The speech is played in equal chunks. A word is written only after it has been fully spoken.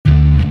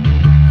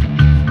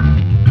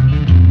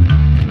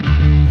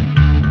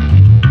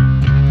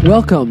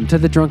Welcome to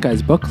the Drunk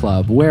Guys Book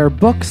Club, where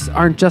books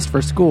aren't just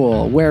for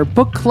school, where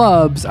book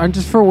clubs aren't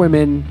just for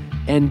women,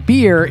 and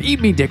beer,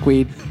 eat me,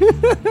 dickweed.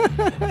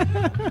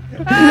 That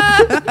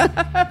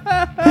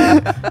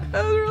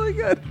was really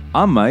good.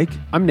 I'm Mike.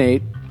 I'm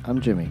Nate.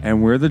 I'm Jimmy.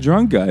 And we're the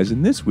Drunk Guys,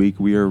 and this week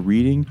we are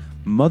reading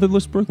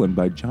Motherless Brooklyn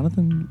by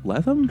Jonathan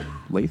Lethem?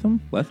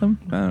 Lethem?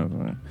 I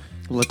don't know.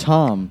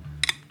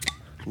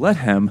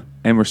 Lethem.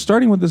 And we're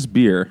starting with this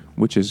beer,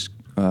 which is,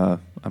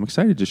 I'm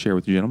excited to share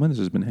with you gentlemen. This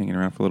has been hanging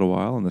around for a little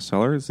while in the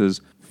cellar. This is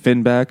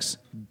Finback's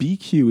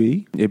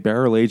BQE, a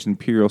barrel-aged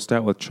imperial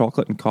stout with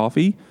chocolate and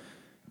coffee,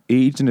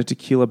 aged in a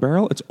tequila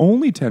barrel. It's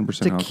only 10%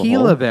 alcohol.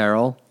 Tequila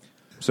barrel.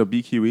 So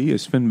BQE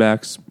is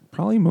Finback's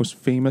probably most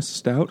famous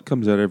stout.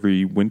 Comes out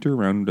every winter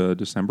around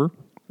December.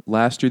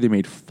 Last year they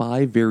made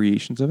 5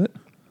 variations of it.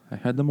 I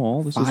had them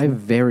all. This 5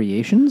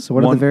 variations?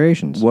 What are the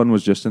variations? One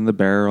was just in the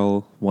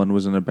barrel. One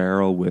was in a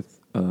barrel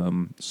with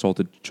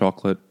salted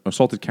chocolate or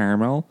salted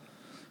caramel.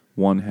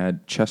 One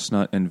had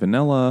chestnut and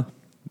vanilla.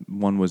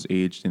 One was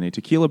aged in a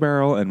tequila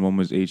barrel, and one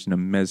was aged in a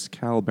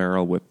mezcal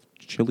barrel with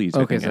chilies.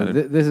 Okay, so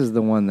this is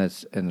the one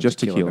that's in just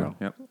tequila barrel.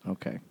 Yep.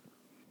 Okay.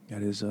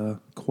 That is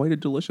quite a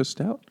delicious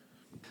stout.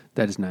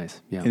 That is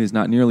nice. Yeah. It is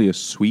not nearly as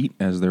sweet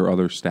as their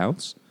other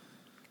stouts.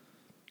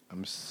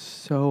 I'm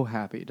so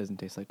happy it doesn't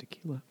taste like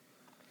tequila.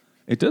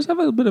 It does have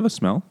a bit of a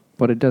smell.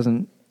 But it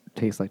doesn't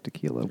taste like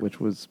tequila,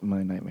 which was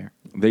my nightmare.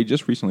 They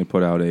just recently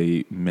put out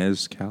a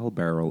mezcal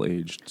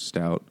barrel-aged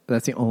stout.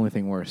 That's the only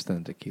thing worse than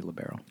a tequila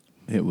barrel.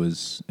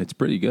 It's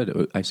pretty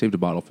good. I saved a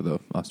bottle for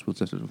us. We'll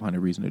just have to find a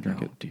reason to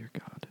drink it. Oh, dear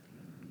God.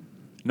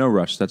 No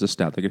rush. That's a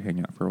stout that could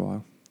hang out for a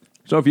while.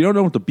 So if you don't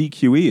know what the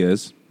BQE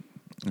is,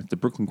 it's the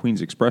Brooklyn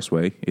Queens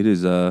Expressway. It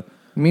is It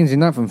means you're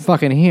not from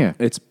fucking here.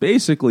 It's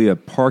basically a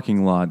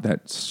parking lot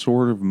that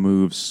sort of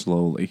moves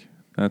slowly.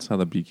 That's how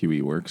the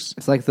BQE works.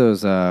 It's like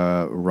those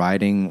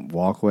riding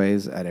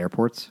walkways at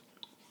airports,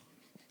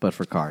 but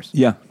for cars.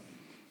 Yeah.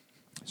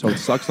 So it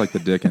sucks like the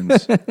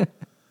dickens.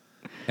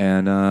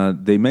 And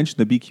they mention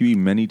the BQE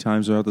many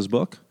times throughout this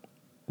book.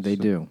 They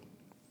do.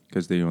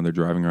 Because they're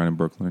driving around in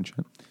Brooklyn and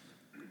shit.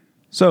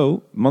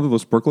 So,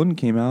 Motherless Brooklyn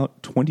came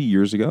out 20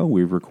 years ago.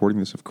 We're recording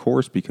this, of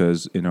course,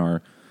 because in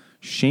our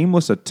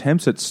shameless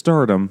attempts at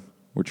stardom,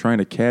 we're trying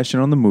to cash in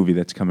on the movie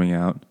that's coming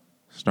out,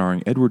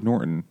 starring Edward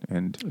Norton.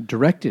 And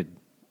directed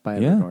by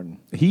Edward Norton.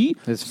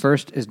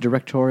 His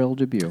directorial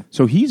debut.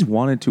 So he's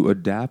wanted to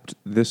adapt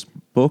this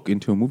book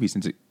into a movie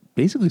since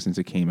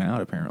it came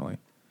out, apparently.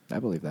 I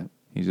believe that.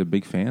 He's a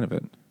big fan of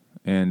it.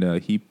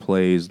 And he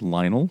plays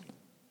Lionel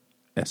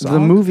Essog. The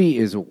movie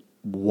is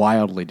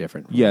wildly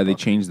different. Yeah, they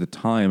changed the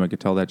time. I could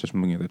tell that just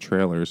from looking at the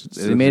trailers.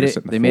 They made it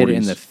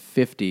in the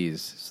 50s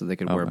so they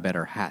could wear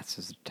better hats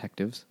as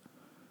detectives.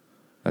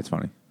 That's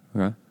funny.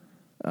 Okay.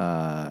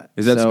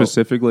 Is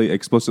that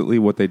explicitly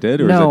what they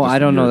did? Or no, is that just I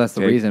don't know your that's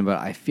the reason, but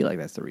I feel like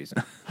that's the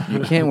reason. You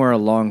can't wear a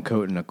long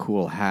coat and a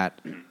cool hat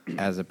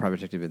as a private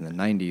detective in the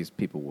 90s.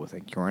 People will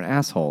think you're an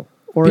asshole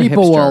or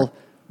People a hipster.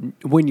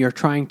 will, when you're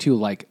trying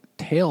to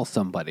tail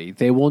somebody,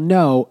 they will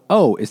know,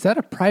 oh, is that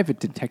a private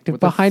detective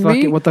behind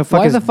me? What the fuck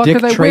Why is the fuck Dick are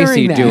they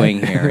Tracy wearing that?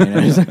 doing here? You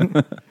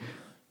know?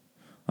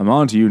 I'm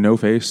on to you, no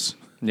face.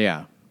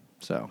 Yeah,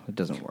 so it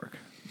doesn't work.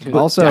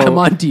 Also, I'm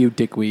on to you,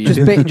 dickweed.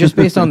 just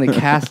based on the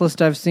cast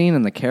list I've seen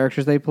and the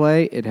characters they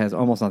play, it has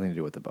almost nothing to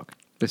do with the book,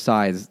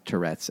 besides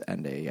Tourette's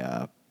and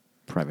a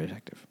private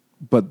detective.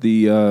 But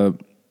the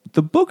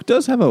book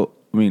does have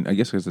I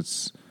guess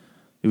because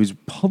it was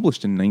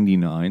published in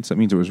 99, so that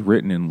means it was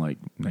written in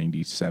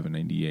 97,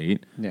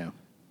 98. Yeah.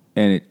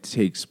 And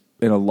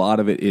and a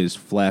lot of it is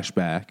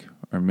flashback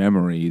or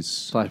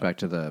memories. Flashback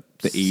to the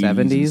 80s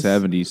 70s?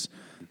 and 70s.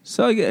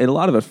 So a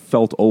lot of it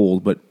felt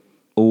old, but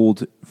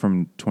old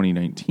from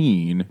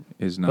 2019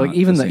 is not.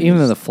 Even though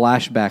the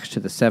flashbacks to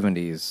the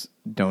 70s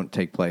don't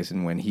take place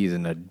in when he's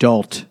an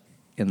adult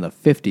in the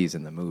 50s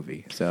in the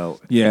movie.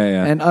 So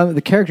yeah. And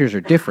the characters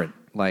are different.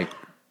 I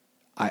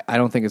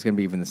don't think it's going to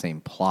be even the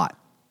same plot.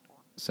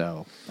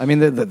 So I mean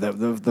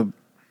the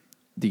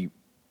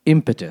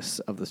impetus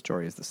of the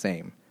story is the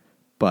same,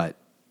 but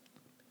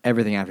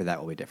everything after that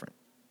will be different.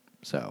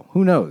 So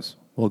who knows?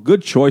 Well,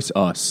 good choice,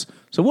 us.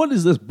 So what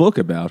is this book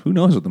about? Who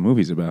knows what the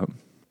movie's about?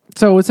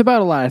 So it's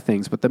about a lot of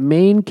things, but the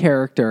main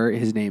character,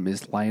 his name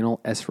is Lionel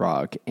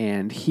Essog,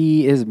 and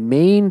his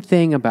main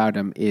thing about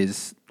him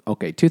is,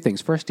 2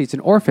 things. First, he's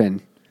an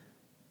orphan,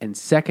 and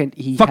second,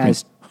 he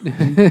has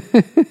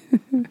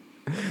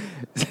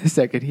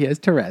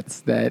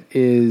Tourette's. That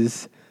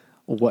is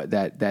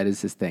that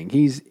is his thing.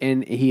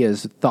 He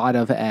is thought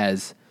of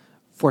as,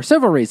 for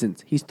several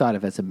reasons, he's thought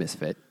of as a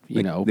misfit,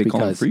 they call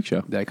him Freak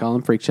Show. They call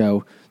him Freak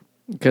Show.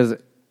 Because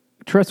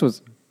Tourette's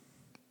was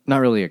not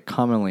really a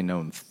commonly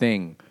known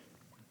thing.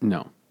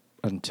 No.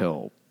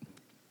 Until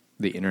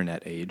the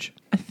internet age.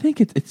 I think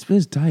it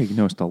was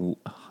diagnosed at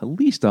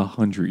least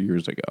 100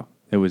 years ago.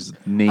 It was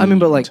named. I mean,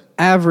 but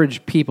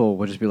average people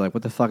would just be like,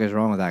 what the fuck is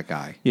wrong with that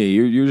guy? Yeah,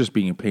 you're just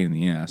being a pain in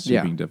the ass.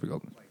 You're being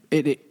difficult.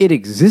 It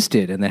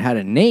existed and it had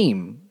a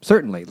name,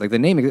 certainly. The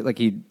name,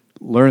 he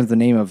learns the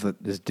name of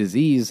this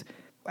disease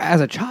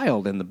as a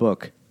child in the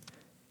book.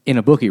 in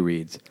a book he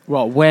reads.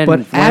 Well,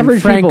 when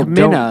average Frank people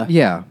Minna,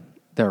 yeah,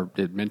 their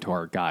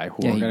mentor guy, who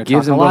Yeah, we're he going to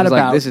gives talk a him lot books like,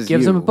 about, "This is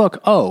gives you." him a book.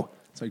 Oh,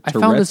 like I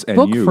found this Tourette's and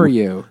book you. for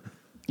you.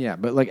 yeah,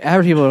 but like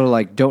average people are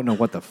like don't know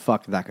what the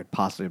fuck that could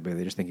possibly be.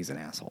 They just think he's an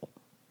asshole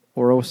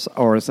or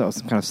some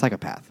kind of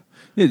psychopath.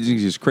 Yeah,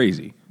 he's just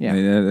crazy. Yeah.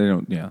 they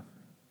don't. Yeah.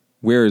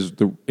 Whereas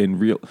in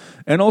real,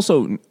 and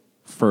also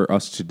for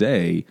us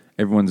today,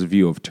 everyone's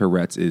view of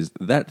Tourette's is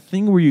that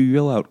thing where you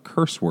yell out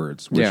curse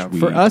words, which we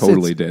for us,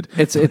 totally did.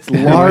 It's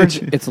large.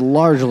 It's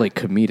largely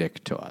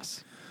comedic to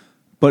us.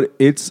 But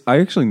I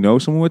actually know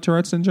someone with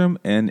Tourette's syndrome,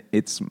 and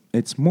it's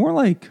more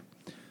like,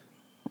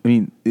 I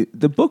mean,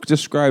 the book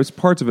describes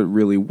parts of it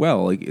really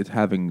well, like it's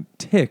having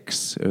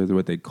tics, or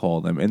what they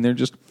call them, and they're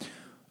just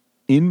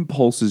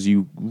impulses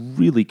you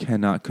really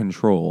cannot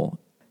control.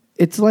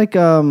 It's like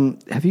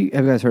have you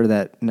guys heard of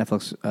that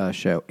Netflix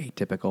show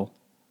Atypical?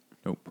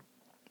 Nope.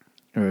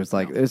 Or it's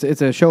like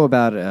it's a show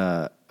about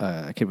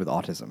a kid with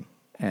autism,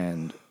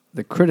 and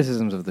the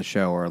criticisms of the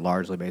show are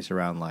largely based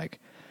around like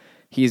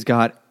he's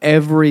got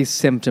every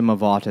symptom of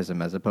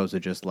autism as opposed to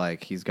just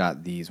like he's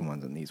got these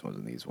ones and these ones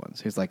and these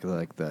ones. He's like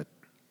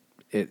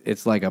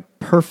it's like a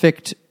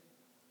perfect.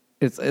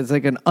 It's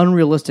like an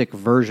unrealistic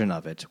version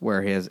of it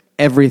where he has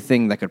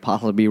everything that could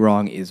possibly be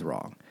wrong is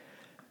wrong,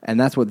 and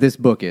that's what this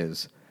book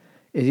is.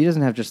 He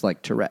doesn't have just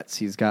like Tourette's.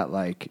 He's got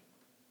like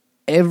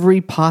every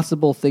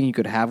possible thing you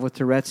could have with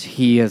Tourette's,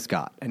 he has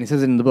got. And he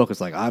says it in the book. It's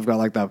like, I've got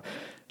like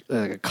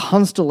a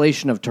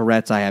constellation of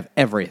Tourette's. I have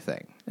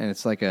everything. And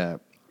it's like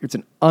it's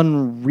an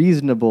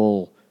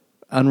unreasonable,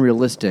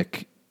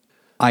 unrealistic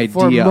idea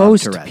For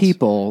most of Tourette's.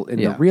 people in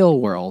Yeah. the real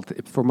world,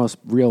 for most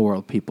real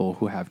world people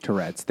who have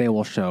Tourette's, they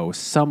will show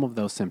some of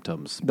those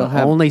symptoms, They'll but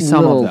have only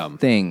some of little them.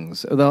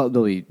 things. They'll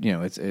be,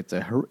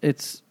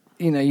 it's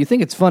you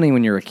think it's funny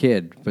when you're a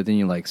kid, but then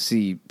you like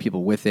see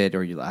people with it,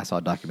 or I saw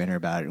a documentary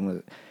about it,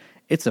 and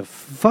it's a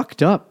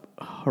fucked up,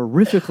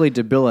 horrifically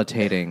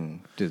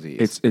debilitating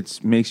disease. It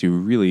makes you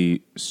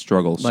really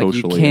struggle like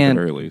socially you can't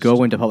at the very least.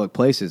 go into public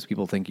places.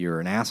 People think you're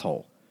an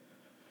asshole.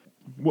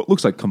 What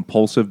looks like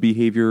compulsive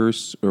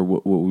behaviors, or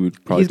what we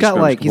would probably He's got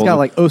like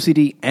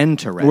OCD and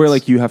Tourette's. where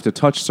like you have to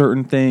touch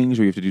certain things,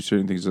 or you have to do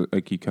certain things.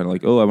 Like you kind of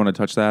like, oh, I want to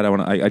touch that.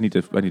 I need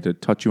to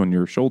touch you on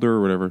your shoulder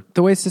or whatever.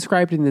 The way it's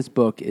described in this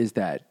book is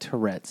that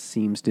Tourette's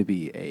seems to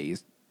be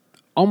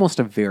almost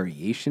a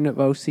variation of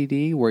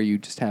OCD, where you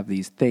just have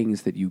these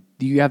things that you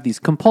have these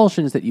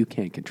compulsions that you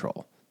can't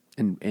control,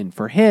 and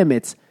for him,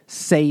 it's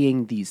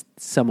saying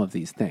some of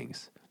these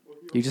things.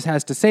 He just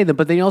has to say them,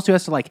 but then he also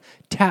has to like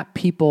tap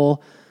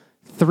people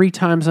 3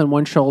 times on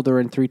one shoulder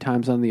and 3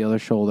 times on the other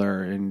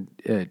shoulder, and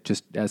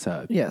just as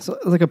a so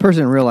like a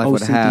person in real life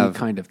would OCD have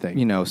kind of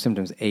thing.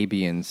 Symptoms A,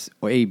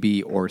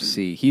 B, or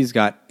C. He's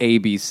got A,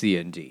 B, C,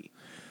 and D.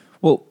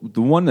 Well,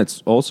 the one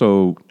that's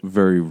also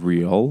very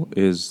real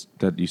is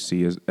that you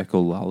see as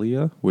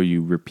echolalia, where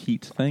you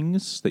repeat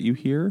things that you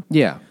hear.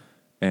 Yeah,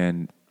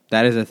 And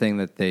that is a thing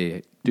that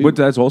they do. but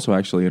that's also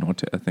actually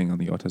a thing on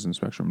the autism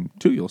spectrum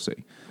too. You'll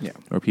see, Yeah.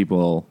 where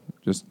people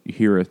just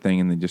hear a thing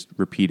and they just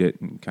repeat it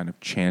and kind of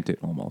chant it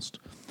almost.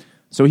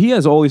 So he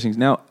has all these things.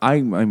 Now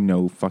I'm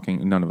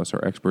none of us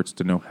are experts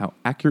to know how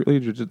accurately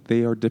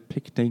they are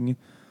depicting,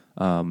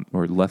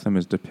 or Lethem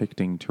is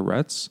depicting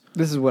Tourette's.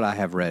 This is what I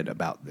have read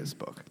about this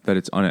book. That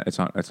it's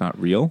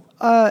not real.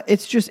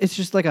 It's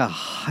just like a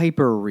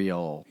hyper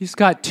real. he's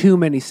got too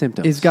many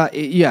symptoms. It's got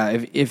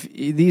if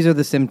these are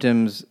the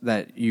symptoms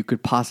that you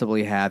could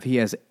possibly have, he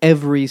has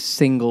every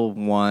single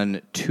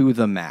one to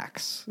the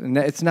max. And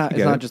it's not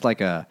it. just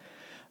like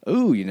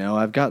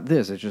I've got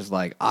this. It's just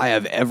like I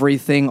have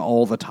everything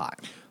all the time.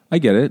 I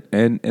get it,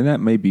 and that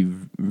may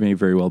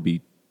very well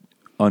be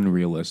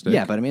unrealistic.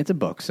 Yeah, but I mean it's a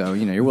book, so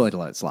you're willing to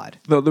let it slide.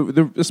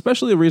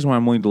 Especially the reason why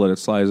I'm willing to let it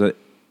slide is that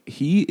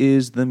he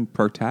is the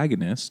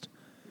protagonist,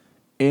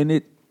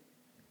 and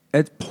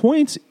at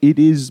points it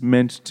is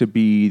meant to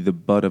be the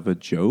butt of a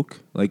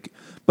joke,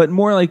 but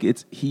more like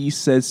he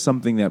says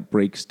something that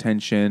breaks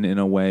tension in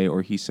a way,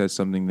 or he says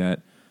something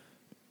that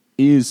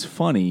is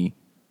funny.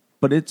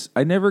 But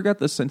I never got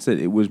the sense that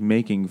it was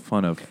making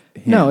fun of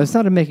him. No, it's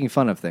not a making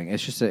fun of thing.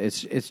 It's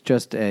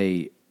just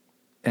an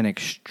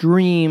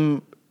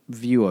extreme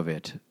view of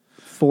it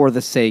for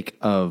the sake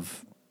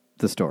of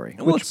the story,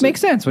 Well, which makes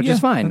sense, which is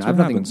fine. that's I have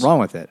what nothing happens. wrong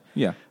with it.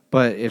 Yeah.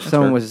 But if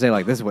someone fair. was to say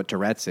like this is what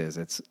Tourette's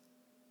is,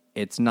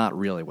 it's not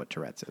really what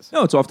Tourette's is.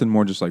 No, it's often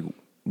more just like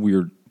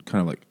weird,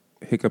 kind of like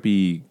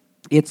hiccupy.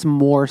 It's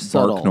more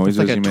subtle. noises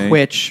It's like you a make.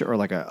 twitch, or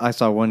like I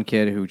saw one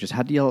kid who just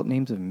had to yell out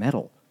names of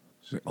metal.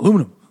 It's like,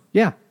 aluminum.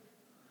 Yeah,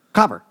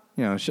 copper.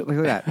 Shit like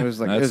that. It was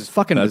like it was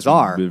fucking that's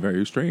bizarre.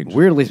 Very strange.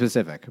 Weirdly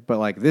specific, but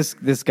like this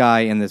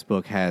guy in this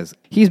book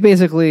he's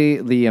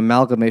basically the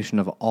amalgamation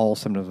of all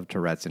symptoms of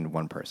Tourette's in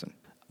one person.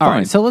 All Fine.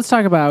 right, so let's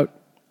talk about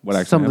What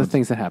actually some of the happened.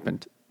 things that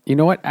happened. You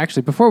know what?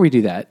 Actually, before we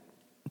do that,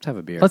 Let's have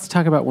a beer. let's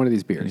talk about one of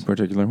these Any beers.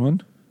 particular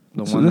one?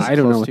 The So one this- that's I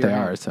don't know close what to they your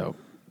are, hand. so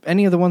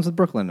Any of the ones with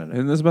Brooklyn in it.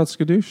 Isn't this about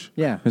skadoosh?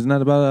 Yeah. Isn't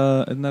that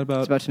about? It's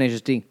about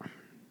Tenacious D.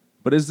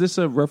 But is this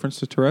a reference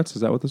to Tourette's?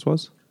 Is that what this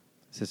was?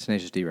 It's a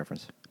Tenacious D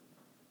reference.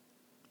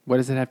 what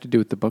does it have to do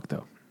with the book,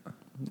 though?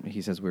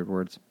 He says weird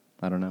words.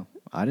 I don't know.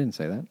 I didn't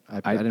say that.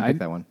 I didn't pick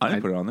that one. I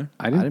didn't put it on there.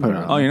 I didn't put it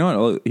on. Oh, you know what?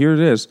 Oh, here it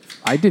is.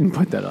 I didn't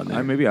put that on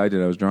there. Maybe I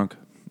did. I was drunk.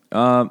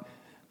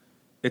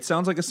 It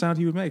sounds like a sound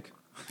he would make.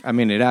 I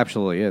mean, it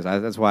absolutely is.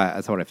 That's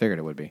what I figured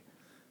it would be.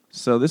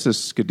 So this is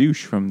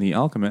Skadoosh from The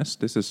Alchemist.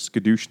 This is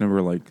Skadoosh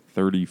number like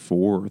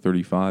 34 or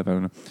 35. I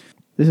don't know.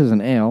 This is an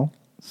ale,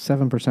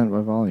 7%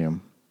 by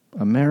volume.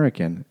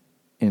 American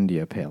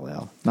India Pale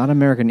Ale. Not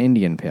American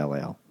Indian Pale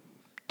Ale.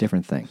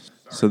 Different thing.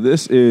 So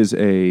this is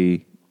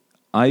a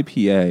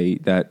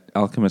IPA that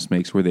Alchemist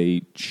makes where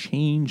they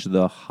change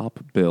the hop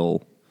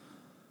bill.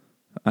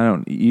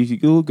 You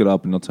can look it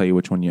up and they'll tell you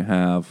which one you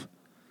have.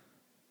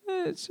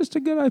 It's just a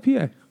good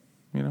IPA,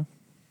 you know.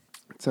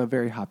 It's a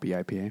very hoppy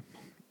IPA.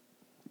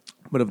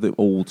 But of the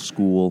old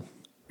school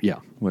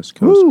West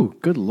Coast. Ooh,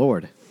 good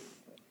Lord.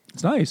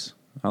 It's nice.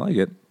 I like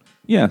it.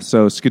 Yeah,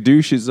 so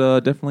Skadoosh is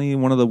definitely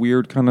one of the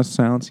weird kind of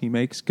sounds he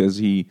makes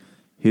because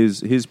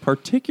his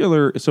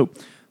particular... So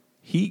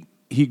he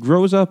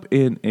grows up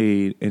in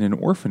an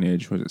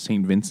orphanage. Was it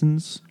St.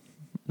 Vincent's?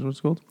 Is what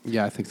it's called?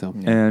 Yeah, I think so.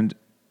 Yeah. And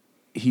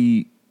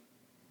he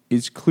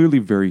is clearly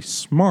very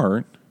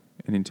smart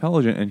and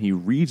intelligent, and he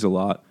reads a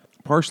lot,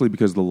 partially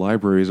because the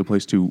library is a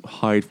place to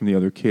hide from the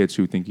other kids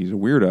who think he's a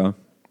weirdo.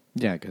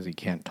 Yeah, because he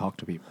can't talk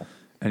to people.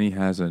 And he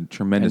has a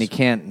tremendous... And he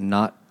can't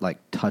not,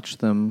 touch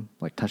them,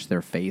 touch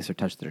their face or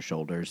touch their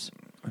shoulders.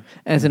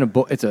 And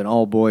it's an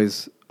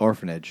all-boys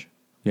orphanage.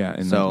 Yeah,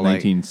 in so,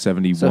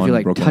 1971 So if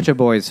you, Brooklyn. touch a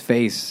boy's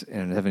face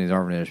in a 70s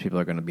orphanage, people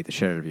are going to beat the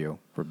shit out of you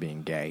for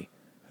being gay.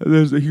 He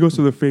goes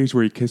to the phase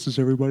where he kisses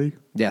everybody.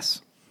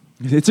 Yes.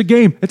 It's a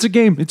game. It's a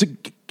game. It's a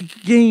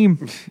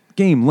game.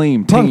 Game.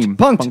 Lame. Tame.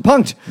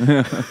 Punked.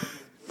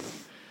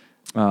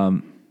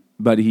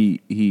 But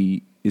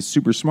he is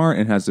super smart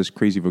and has this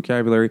crazy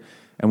vocabulary.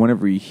 And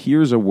whenever he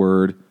hears a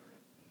word,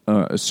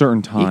 a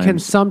certain time,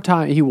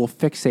 he will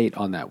fixate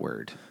on that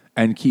word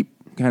and keep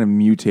kind of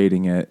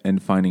mutating it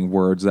and finding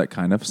words that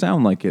kind of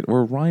sound like it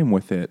or rhyme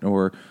with it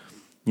or,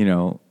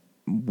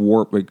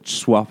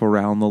 swap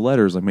around the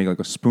letters, make a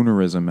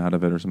spoonerism out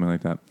of it or something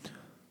like that.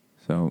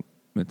 So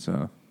it's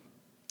Is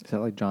that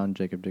like John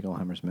Jacob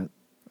Jingleheimer Smith?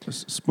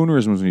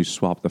 Spoonerism is when you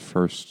swap the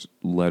first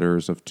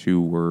letters of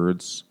two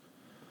words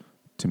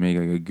to make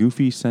a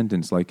goofy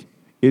sentence, like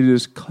it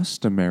is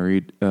customary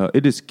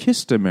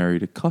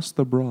to cuss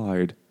the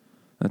bride.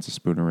 That's a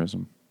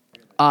spoonerism.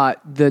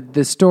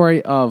 The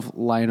story of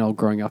Lionel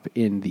growing up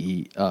in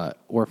the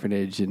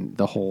orphanage and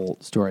the whole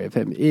story of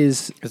him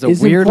is a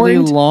weirdly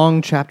important,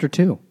 long chapter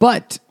 2.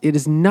 but it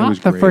is not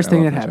the great. first I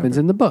thing love that that happens chapter.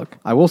 in the book.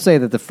 I will say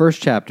that the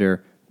first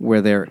chapter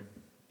where they're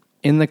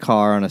in the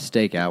car on a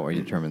stakeout where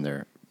you determine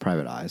their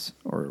private eyes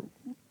or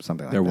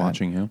something like They're that.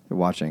 watching you. They're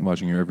watching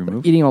Watching your every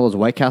move. Eating all those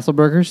White Castle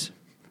burgers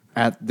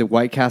at the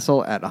White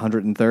Castle at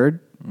 103rd.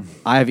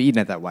 I have eaten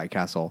at that White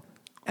Castle.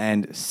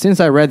 And since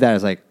I read that, I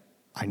was like,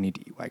 I need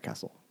to eat White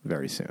Castle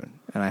very soon.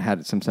 And I had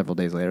it several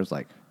days later. I was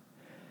like,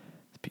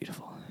 it's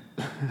beautiful.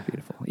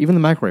 Beautiful. Even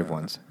the microwave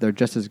ones, they're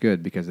just as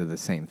good because they're the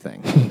same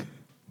thing.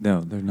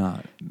 No, they're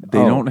not. They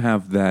don't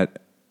have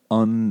that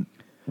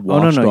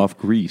washed off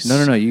grease.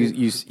 No.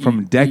 You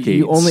from decades.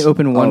 You only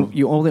open one.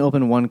 You only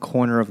open one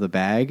corner of the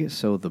bag,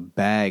 so the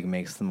bag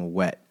makes them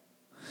wet.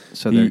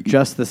 So they're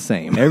just the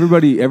same.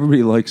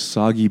 Everybody likes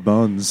soggy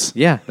buns.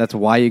 Yeah, that's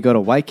why you go to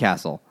White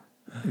Castle.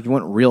 If you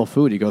want real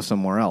food, you go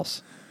somewhere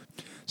else.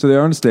 So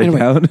they're on a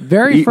stakeout, Anyway,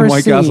 very eating first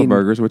White Castle scene-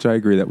 burgers, which I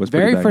agree that was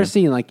Very pretty first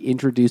scene,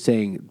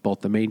 introducing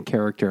both the main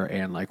character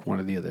and one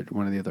of the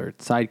other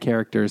side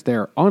characters.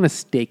 They're on a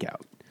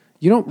stakeout.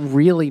 You don't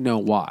really know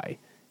why,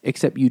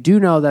 except you do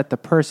know that the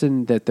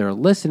person that they're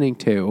listening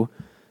to,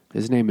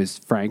 his name is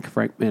Frank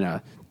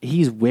Minna.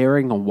 He's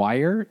wearing a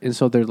wire, and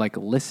so they're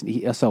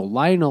listening. So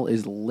Lionel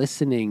is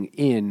listening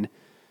in.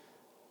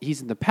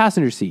 He's in the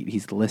passenger seat.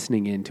 He's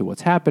listening into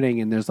what's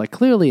happening, and there's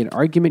clearly an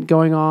argument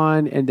going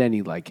on, and then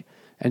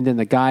and then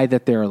the guy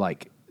that they're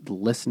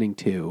listening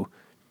to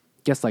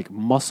gets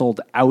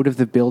muscled out of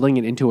the building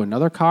and into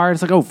another car.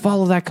 It's oh,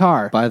 follow that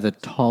car By the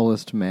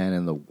tallest man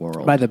in the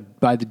world. by the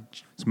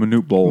It's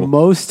Manute Bowl.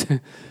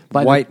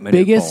 by White the Minute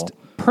biggest Bowl.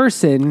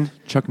 person.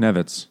 Chuck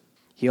Nevitz.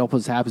 He also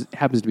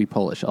happens to be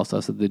Polish, also.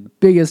 So the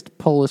biggest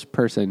Polish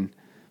person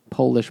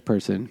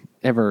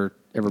ever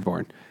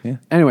born. Yeah.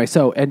 Anyway,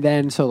 follow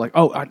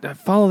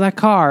that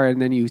car,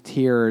 and then you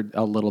hear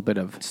a little bit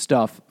of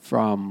stuff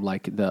from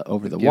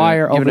over the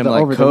wire, over the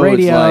codes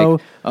radio.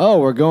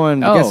 We're going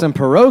to get some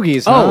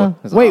pierogies, huh?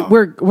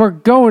 We're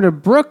going to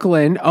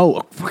Brooklyn.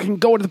 Oh, fucking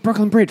going to the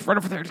Brooklyn Bridge right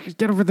over there.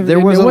 Get over there. There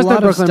was a It wasn't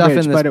lot the of Brooklyn stuff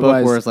Bridge, in this but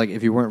book where it's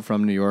if you weren't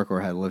from New York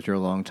or had lived here a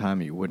long time,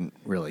 you wouldn't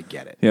really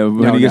get it. Yeah,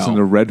 when he gets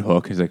into Red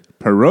Hook, he's like,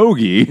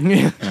 pierogi.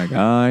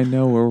 I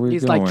know where we're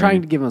He's going.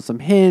 trying to give him some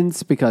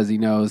hints because he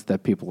knows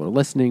that people are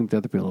listening, but the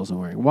other people are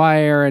wearing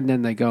wire, and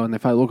then they go and they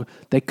find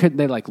they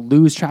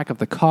lose track of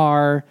the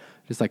car,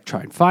 just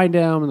try and find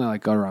him, and they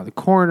go around the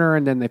corner,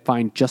 and then they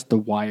find just the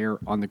wire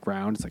on the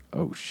ground. It's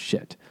oh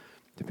shit,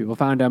 the people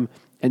found him,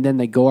 and then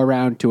they go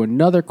around to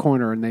another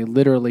corner, and they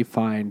literally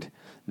find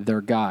their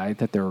guy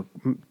that they're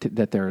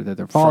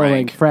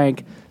following,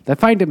 Frank. They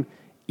find him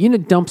in a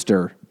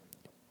dumpster,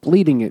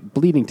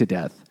 bleeding to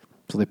death.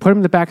 So they put him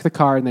in the back of the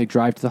car and they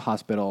drive to the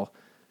hospital.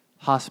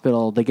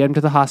 They get him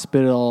to the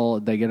hospital.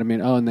 They get him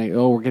in. We're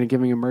going to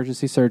give him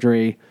emergency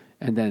surgery.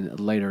 And then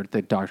later,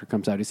 the doctor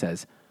comes out. He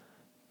says,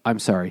 "I'm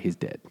sorry, he's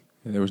dead."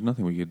 Yeah, there was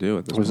nothing we could do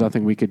at this. There was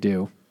nothing we could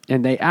do.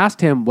 And they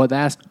asked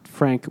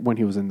Frank when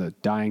he was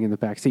dying in the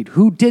back seat,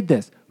 "Who did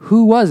this?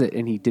 Who was it?"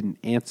 And he didn't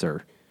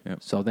answer.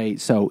 Yep.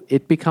 So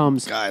it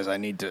becomes, Guys, I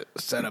need to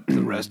set up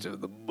the rest of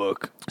the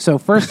book. So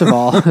first of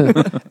all,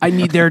 I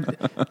need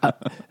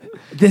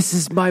this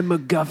is my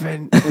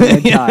MacGuffin. And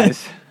then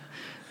dies.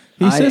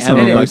 He says am a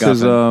something.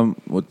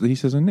 MacGuffin. He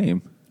says a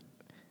name.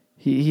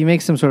 He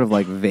makes some sort of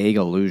like vague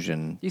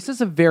allusion. He says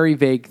a very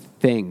vague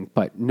thing,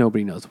 but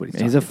nobody knows what he's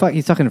talking about.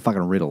 He's talking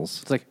fucking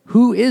riddles. It's like,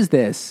 "Who is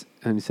this?"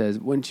 And he says,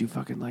 "Wouldn't you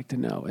fucking like to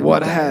know?" And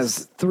What he dies.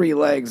 has 3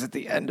 legs at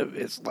the end of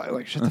its life?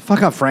 Like, shut the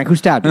fuck up, Frank. Who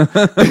stabbed you?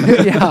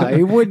 Yeah,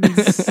 he wouldn't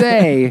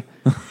say.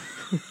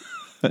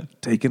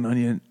 Take an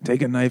onion,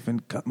 take a knife,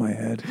 and cut my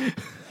head.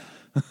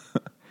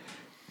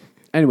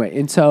 Anyway,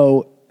 and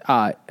so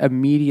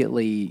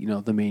immediately,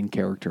 the main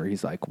character,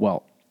 he's like,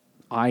 "Well,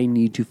 I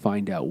need to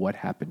find out what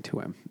happened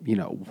to him.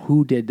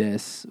 Who did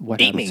this?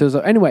 What happened?" So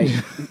anyway,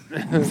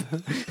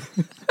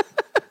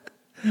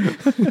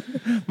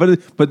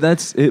 but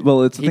that's it.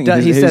 Well, it's the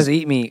thing. He says,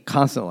 "Eat me"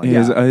 constantly.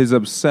 His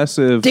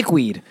obsessive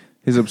dickweed.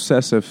 His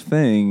obsessive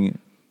thing,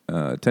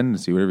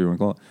 tendency, whatever you want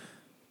to call it,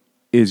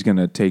 is going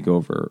to take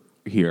over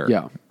here.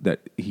 Yeah. That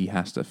he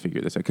has to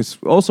figure this out. Because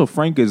also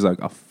Frank is like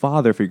a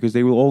father figure because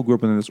they all grew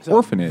up in this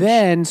orphanage.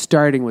 Then,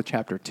 starting with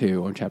chapter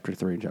 2 and chapter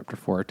 3 and chapter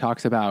 4, it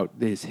talks about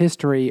his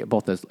history,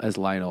 both as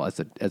Lionel as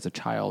a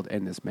child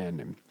and this man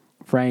named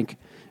Frank.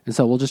 And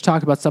so we'll just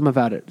talk about some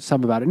about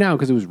it now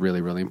because it was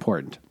really, really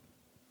important.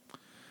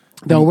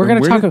 Though we're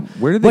going to talk about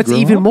what's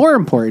even more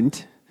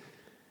important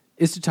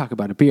is to talk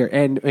about a beer.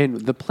 And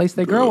the place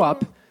they grow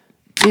up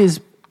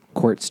is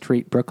Court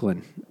Street,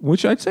 Brooklyn.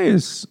 Which I'd say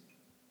is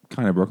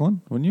kind of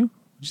Brooklyn, wouldn't you? Would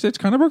you say it's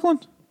kind of Brooklyn?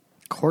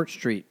 Court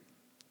Street.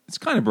 It's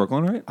kind of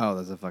Brooklyn, right? Oh,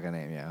 that's a fucking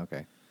name. Yeah,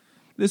 okay.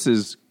 This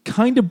is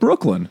Kind of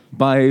Brooklyn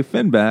by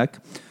Finback.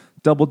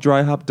 Double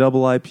dry hop,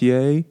 double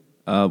IPA,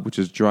 which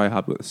is dry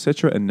hop with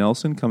Citra and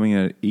Nelson, coming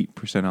in at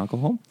 8%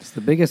 alcohol. It's the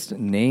biggest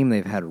name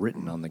they've had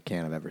written on the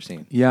can I've ever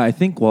seen. Yeah, I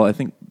think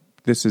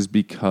this is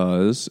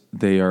because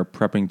they are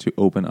prepping to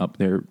open up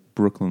their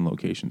Brooklyn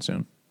location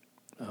soon.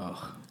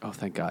 Oh,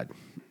 thank God.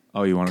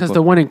 Oh, you want to? Because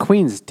the one in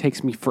Queens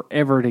takes me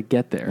forever to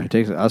get there. It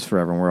takes us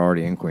forever, and we're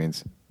already in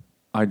Queens.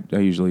 I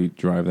usually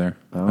drive there.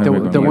 Oh,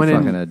 The one in-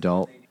 fucking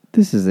adult.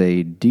 This is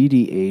a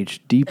DDH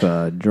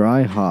Deepa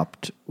dry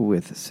hopped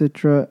with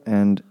Citra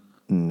and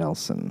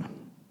Nelson.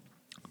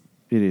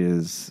 It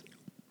is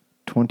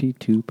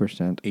 22%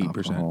 8%.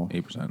 alcohol.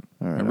 8%.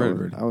 All right, I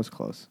read it. I was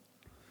close.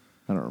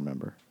 I don't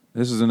remember.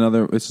 This is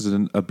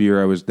a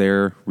beer. I was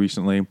there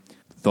recently.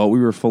 Thought we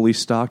were fully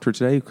stocked for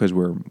today because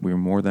we're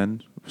more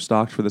than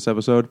stocked for this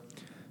episode.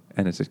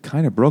 And it's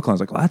Kind of Brooklyn. I was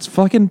like, well, that's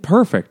fucking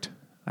perfect.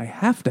 I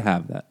have to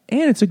have that.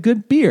 And it's a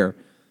good beer.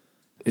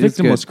 It is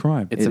Victimless good.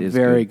 crime. It's It a is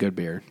very good. good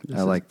beer.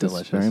 I like this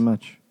delicious. very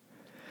much.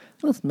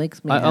 This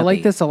makes me I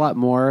like this a lot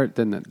more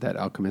than that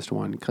Alchemist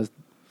one because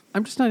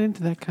I'm just not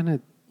into that kind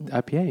of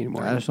IPA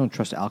anymore. I just don't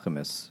trust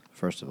alchemists,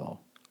 first of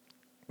all.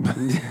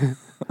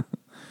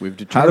 We've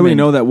determined. How do we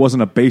know that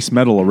wasn't a base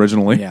metal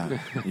originally? Yeah.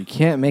 You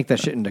can't make that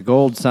shit into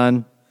gold,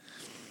 son.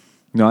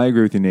 No, I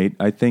agree with you, Nate.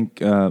 I think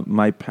 5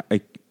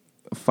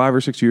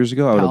 or 6 years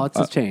ago, Palates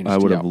has changed, I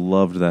would have yeah.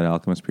 loved that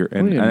Alchemist beer,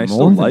 and Even I more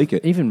still than- like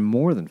it. Even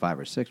more than 5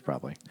 or 6,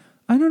 probably.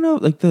 I don't know,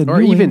 like the or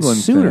New even England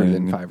sooner thing.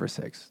 than 5 or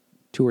 6,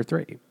 2 or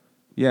 3.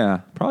 Yeah,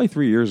 probably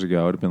 3 years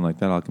ago, I would have been like,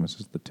 that Alchemist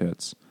is the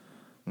tits.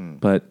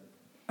 But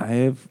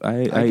I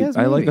guess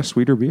like maybe. a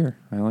sweeter beer.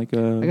 I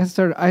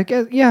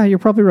guess, yeah, you're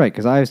probably right,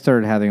 because I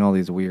started having all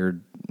these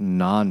weird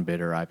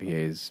non-bitter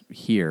IPAs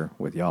here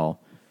with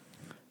y'all,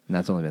 and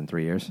that's only been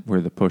 3 years.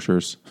 We're the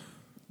pushers.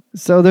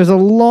 So there's a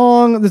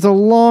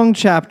long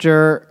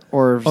chapter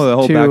or the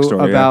whole two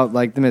backstory, about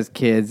like them as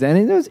kids,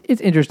 and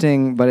it's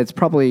interesting, but it's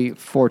probably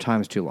 4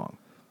 times too long.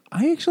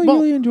 I actually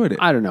really enjoyed it.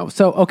 I don't know.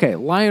 So okay,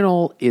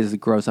 Lionel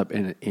grows up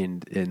in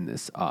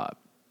this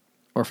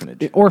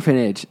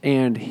orphanage,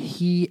 and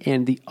he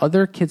and the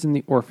other kids in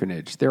the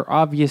orphanage, they're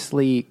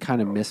obviously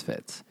kind of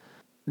misfits.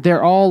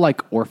 They're all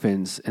like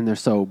orphans, and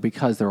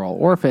because they're all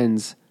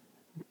orphans,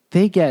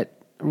 they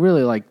get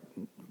really like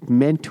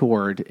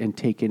mentored and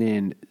taken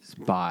in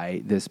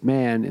by this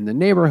man in the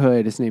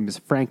neighborhood. His name is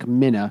Frank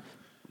Minna.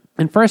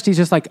 And first he's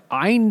just like,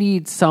 I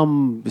need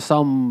some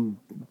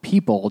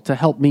people to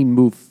help me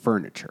move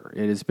furniture.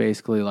 It is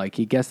basically like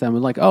he gets them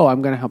and like, oh,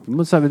 I'm going to help you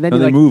move something. And then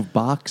they move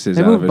boxes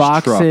They out move of his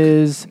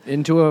boxes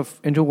Into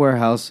a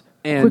warehouse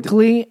And-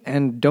 quickly,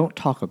 and don't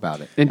talk about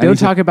it. and And don't he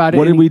said, talk about it.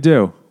 What And did we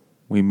do?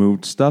 We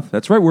moved stuff.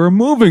 That's right. We're a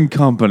moving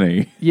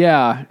company.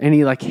 Yeah, and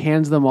he like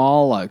hands them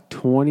all a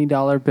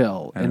 $20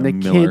 bill, And and a the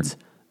Miller. kids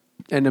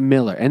and a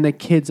Miller, and the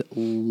kids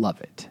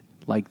love it.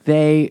 Like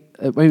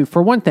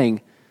for one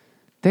thing,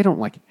 they don't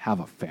like have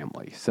a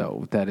family,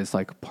 so that is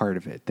like part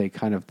of it. They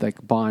kind of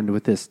like bond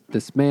with this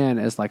man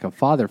as like a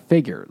father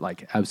figure,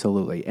 like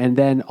absolutely. And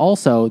then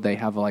also they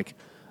have like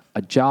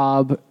a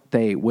job,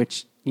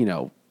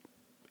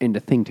 and a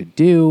thing to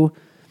do.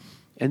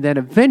 And then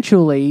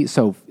eventually,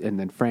 and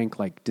then Frank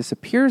like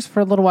disappears for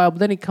a little while, but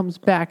then he comes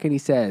back and he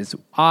says,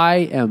 "I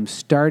am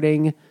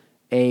starting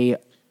a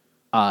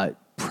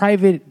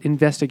private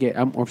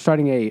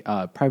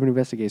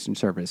investigation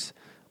service,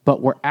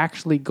 but we're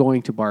actually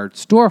going to our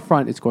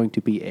storefront is going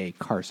to be a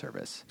car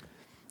service.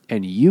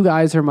 And you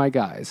guys are my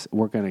guys.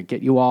 We're going to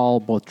get you all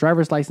both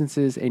driver's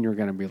licenses, and you're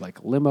going to be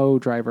like limo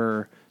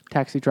driver,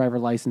 taxi driver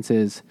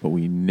licenses. But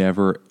we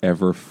never,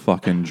 ever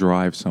fucking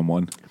drive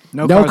someone.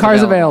 No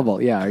cars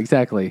available. Yeah,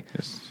 exactly.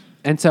 Yes.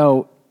 And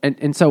so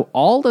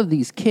all of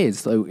these kids,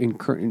 so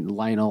in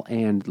Lionel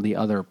and the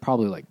other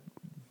probably like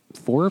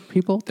 4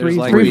 people, There's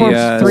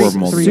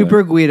three,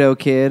 Super Guido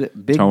kid,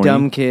 big Tony.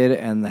 dumb kid,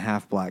 and the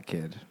half black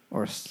kid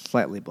or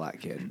slightly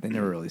black kid. They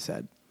never really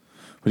said.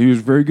 But he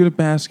was very good at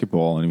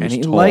basketball, and he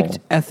was tall. Liked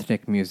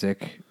ethnic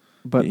music,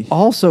 but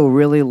also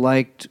really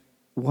liked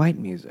white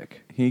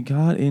music. He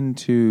got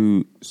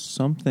into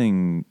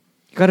something.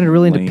 He got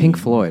really into lame. Pink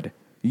Floyd.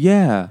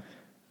 Yeah. It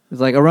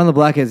was like around the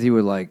black kids, he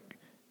would like,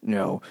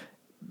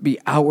 be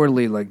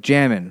outwardly like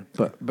jamming,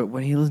 but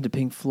when he listened to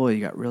Pink Floyd, he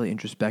got really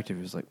introspective.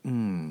 He was like,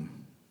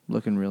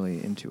 looking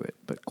really into it,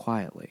 but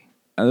quietly.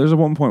 There's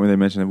one point where they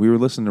mentioned that we were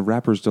listening to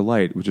Rapper's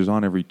Delight, which is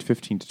on every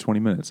 15 to 20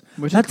 minutes.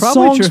 Which that is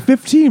probably song's true.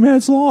 15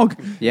 minutes long.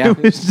 Yeah. It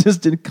was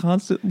just in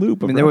constant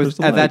loop. I mean,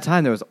 at that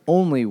time there was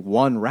only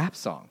one rap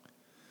song.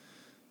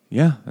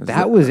 Yeah,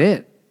 That was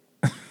it.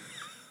 It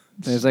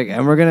was like,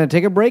 and we're gonna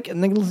take a break,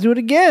 and then let's do it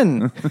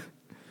again.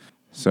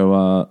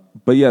 So,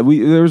 but yeah,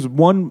 there was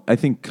one I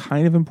think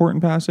kind of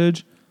important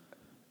passage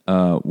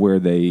where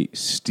they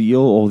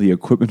steal all the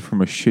equipment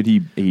from a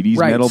shitty '80s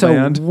metal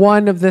band. So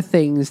one of the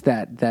things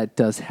that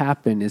does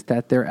happen is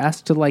that they're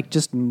asked to like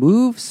just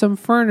move some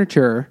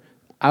furniture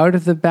out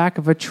of the back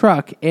of a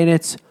truck, and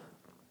it's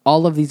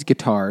all of these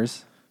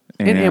guitars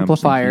and Amps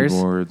amplifiers and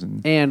keyboards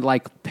and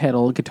like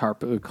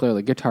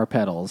clearly guitar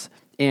pedals,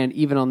 and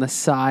even on the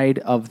side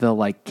of the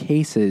like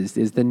cases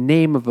is the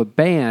name of a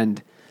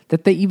band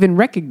that they even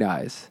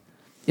recognize.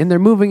 And they're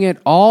moving it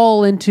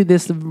all into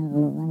this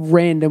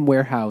random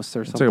warehouse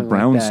or something like a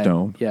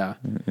brownstone. Yeah.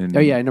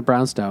 In a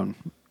brownstone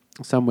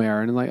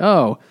somewhere. And like,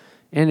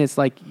 and it's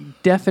like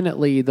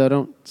definitely they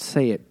don't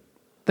say it.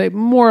 They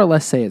more or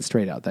less say it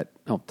straight out that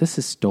this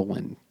is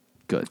stolen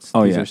goods.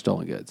 These are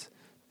stolen goods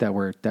that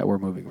we're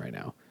moving right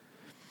now.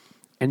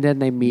 And then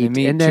they meet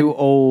and then, 2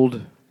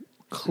 old,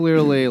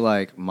 clearly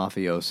like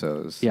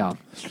mafiosos. Yeah.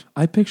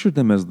 I pictured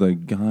them as the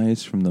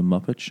guys from the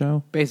Muppet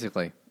Show,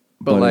 Basically.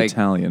 but like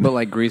Italian, but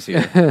like greasier.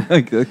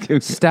 like,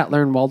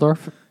 Statler and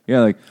Waldorf. yeah,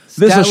 like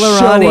this is a show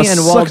Statlerani a and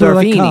sucker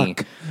like Waldorfini.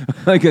 cock.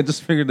 Like I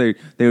just figured they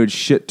would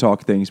shit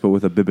talk things, but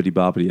with a bibbity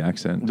bobbity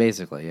accent.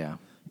 Basically, yeah.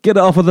 Get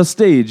off of the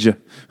stage,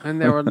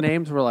 And their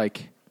names were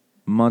like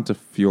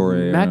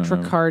Montefiore,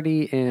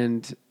 Matricardi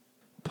and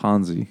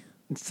Ponzi,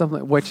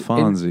 something. Which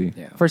Fonzie.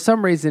 Yeah. for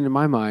some reason in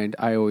my mind,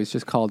 I always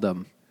just called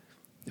them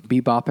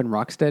Bebop and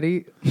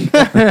Rocksteady.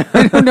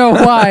 I don't know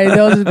why.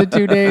 Those are the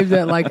 2 names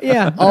that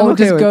all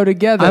just go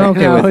together. I'm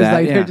okay And I with was that.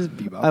 like, Yeah. they're just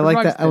Bebop. I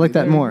like that. I like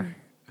that more.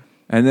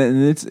 And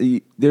then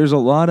there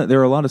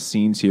are a lot of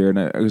scenes here,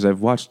 and because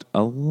I've watched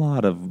a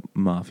lot of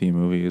mafia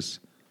movies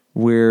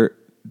where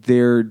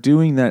they're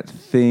doing that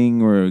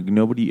thing where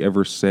nobody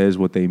ever says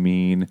what they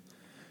mean,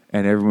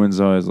 and everyone's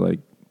always like,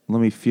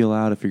 "Let me feel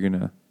out if you're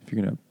gonna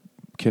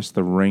kiss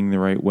the ring the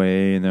right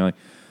way," and they're like,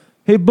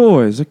 "Hey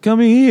boys, come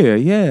here.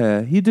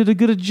 Yeah, he did a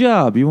good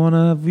job. You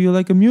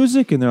like a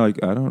music?" And they're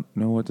like, "I don't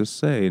know what to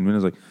say." And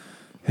Minna's like,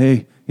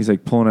 "Hey," he's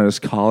like pulling out his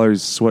collar,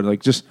 he's sweating,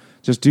 like just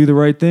do the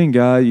right thing,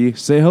 guy. You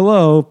say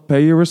hello,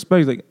 pay your respect.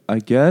 He's like, "I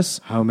guess."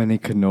 How many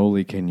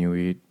cannoli can you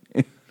eat?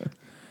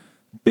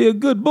 Be a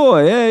good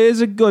boy. Hey, is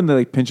it good? And they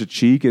like pinch a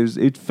cheek.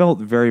 It felt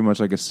very much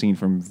like a scene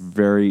from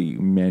very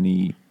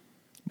many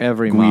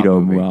Every Guido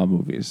mob movie. mob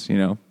movies.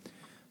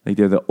 Like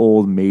they're the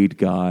old maid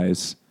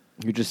guys.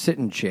 You just sit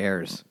in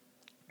chairs,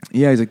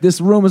 Yeah, he's like, this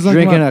room is like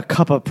drinking a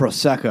cup of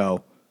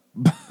prosecco.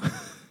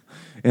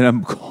 and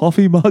a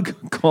coffee mug of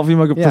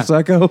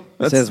prosecco.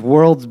 It says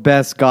 "World's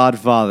Best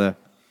Godfather."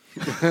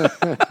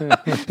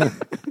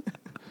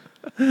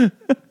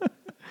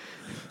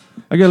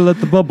 I gotta let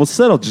the bubble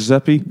settle,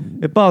 Giuseppe.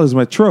 It bothers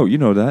my throat. You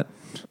know that.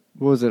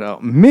 What was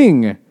it?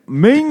 Ming.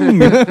 Ming.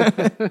 Dude,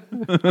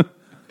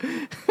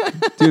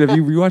 have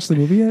you rewatched the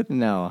movie yet?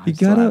 No, You I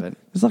still gotta. haven't.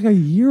 It's like a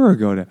year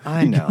ago now.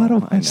 I You know. gotta I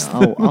watch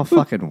know. I'll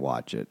fucking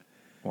watch it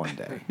one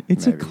day.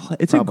 It's maybe.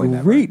 it's a Probably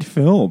never. great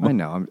film. I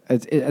know.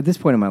 At this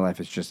point in my life,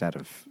 it's just out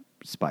of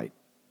spite.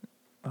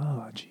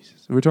 Oh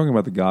Jesus! We're talking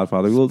about The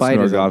Godfather. We'll listen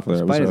to our Godfather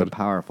spite is a episode.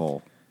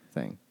 powerful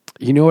thing.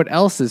 You know what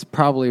else is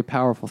probably a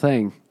powerful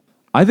thing?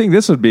 I think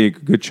this would be a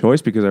good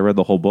choice because I read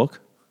the whole book.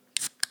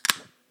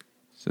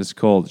 It's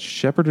called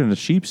Shepherd in a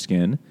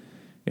Sheepskin.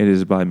 It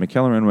is by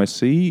McKellar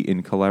NYC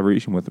in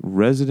collaboration with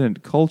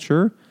Resident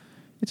Culture.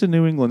 It's a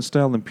New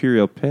England-style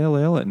Imperial Pale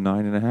Ale at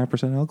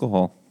 9.5%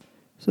 alcohol.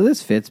 So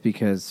this fits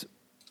because,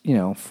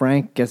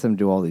 Frank gets them to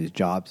do all these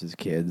jobs as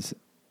kids,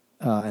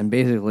 and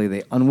basically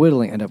they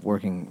unwittingly end up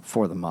working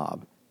for the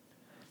mob.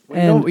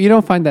 You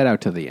don't find that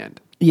out till the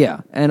end.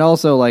 Yeah, and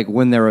also like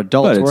when they're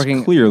adults But working,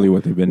 it's clearly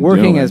what they've been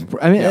working doing. as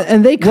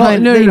and they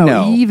kind no, they no,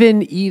 know.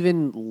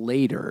 Even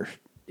later,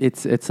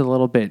 it's a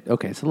little bit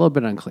It's a little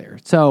bit unclear.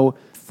 So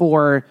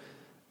for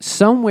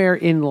somewhere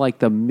in like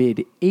the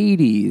mid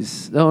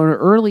 '80s, or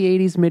early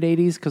 '80s, mid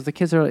 '80s, because the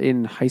kids are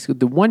in high school.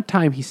 The one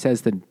time he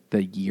says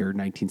the year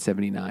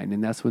 1979,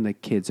 and that's when the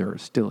kids are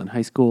still in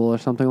high school or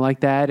something like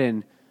that.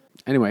 And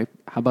anyway,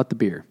 how about the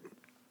beer?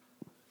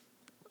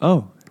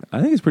 Oh,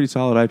 I think it's pretty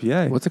solid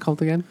IPA. What's it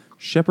called again?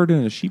 Shepherd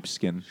in a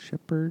Sheepskin.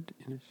 Shepherd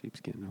in a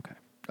sheepskin. Okay.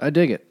 I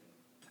dig it.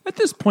 At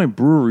this point,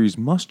 breweries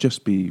must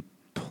just be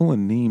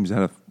pulling names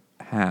out of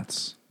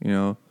hats,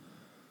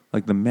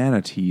 like the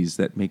manatees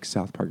that make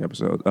South Park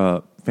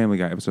Family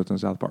Guy episodes on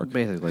South Park.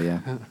 Basically, yeah.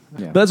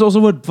 But that's also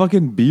what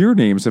fucking beer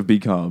names have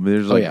become.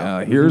 There's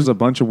here's a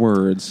bunch of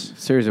words.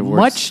 Series of words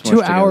Much to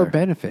smushed our together.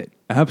 benefit.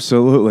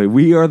 Absolutely,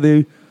 we are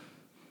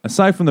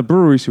aside from the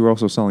breweries who are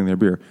also selling their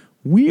beer.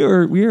 We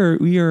are.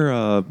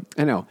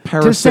 I know.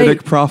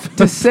 Parasitic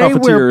to say we're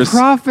profiteers.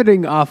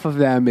 profiting off of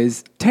them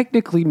is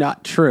technically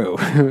not true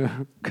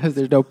because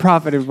there's no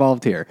profit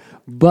involved here.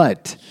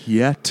 But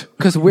Yet.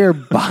 because we're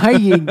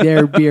buying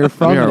their beer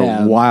from We are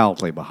them.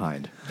 wildly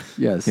behind.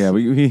 Yes. Yeah,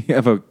 we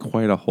have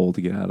quite a hole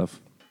to get out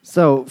of.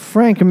 So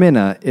Frank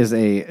Minna is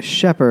a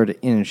shepherd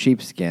in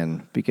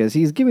sheepskin because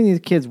he's giving these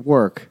kids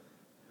work,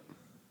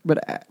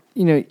 but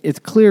it's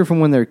clear from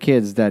when they're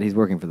kids that he's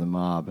working for the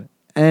mob,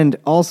 and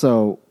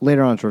also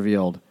later on it's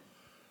revealed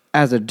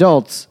as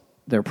adults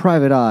they're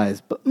private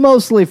eyes, but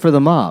mostly for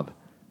the mob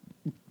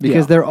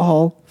because they're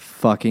all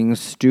fucking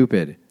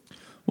stupid.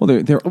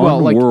 Well, they're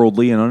like-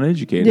 unworldly and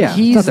uneducated. Yeah. it's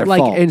not He's their like,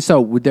 fault. and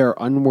so they're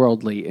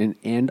unworldly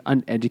and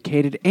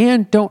uneducated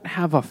and don't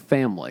have a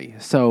family.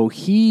 So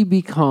he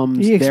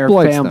becomes He their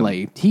exploits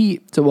family.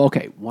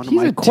 One of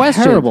He's my a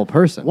questions. terrible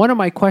person. One of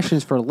my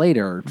questions for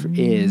later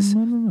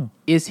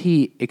is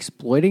he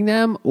exploiting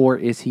them or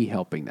is he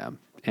helping them?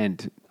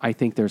 And I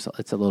think it's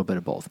a little bit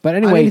of both. But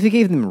anyway, if he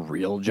gave them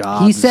real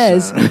jobs,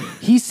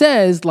 he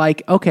says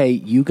like, okay,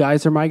 you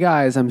guys are my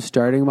guys. I'm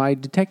starting my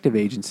detective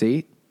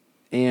agency.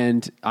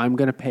 And I'm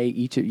going to pay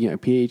each of you. I'm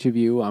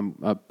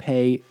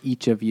pay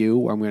each of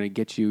you. I'm going to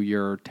get you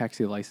your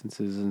taxi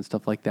licenses and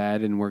stuff like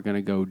that. And we're going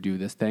to go do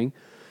this thing.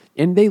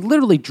 And they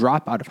literally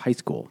drop out of high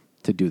school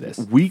to do this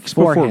Weeks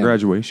for before him.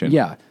 graduation.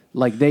 Yeah,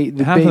 like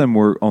Half of them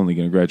were only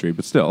going to graduate,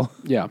 but still.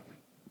 Yeah,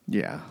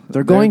 yeah,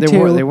 They're going they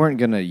to- They weren't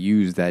going to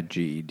use that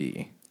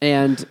GED.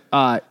 and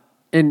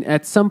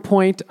at some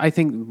point, I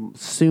think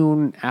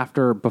soon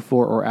after,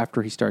 before or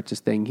after he starts his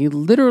thing, he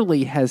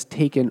literally has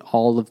taken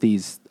all of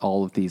these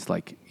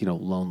like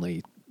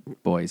lonely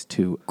boys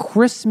to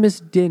Christmas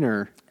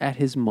dinner at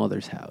his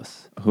mother's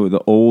house. Who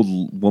the old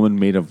woman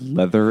made of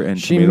leather and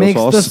She tomato makes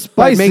sauce? the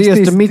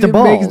spiciest to meet the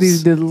balls. Makes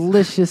these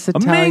delicious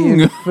Italian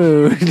Ming.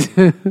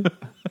 food.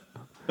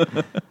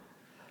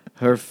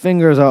 Her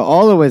fingers are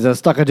always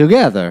stuck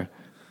together.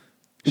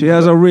 She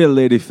has a real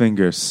lady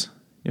fingers.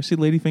 You ever see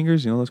lady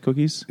fingers? You know those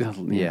cookies?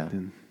 Yeah.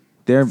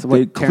 They're That's what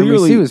they tiramisu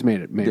clearly is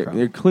made from.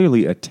 They're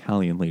clearly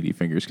Italian lady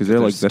fingers because they're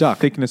like stuck.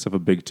 the thickness of a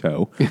big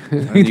toe.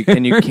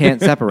 and you can't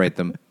separate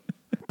them.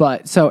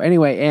 But so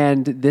anyway,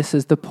 and this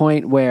is the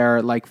point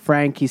where like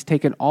Frank, he's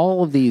taken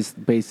all of these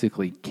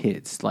basically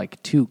kids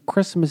like to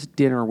Christmas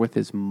dinner with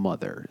his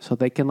mother so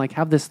they can like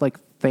have this like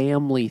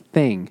family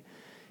thing.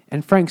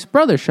 And Frank's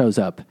brother shows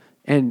up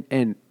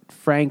and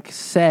Frank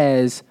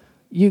says,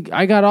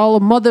 I got all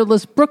of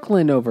Motherless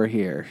Brooklyn over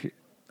here.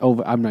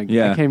 I'm not.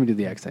 Yeah. I can't even do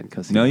the accent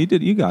because No, you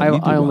did. You got it. You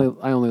did I well.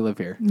 only live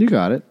here, You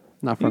got it.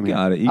 not You from here.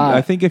 got it.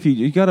 I think if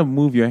you got to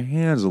move your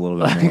hands a little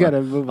bit more. I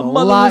gotta move a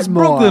Motherless lot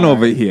more. Brooklyn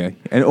over here,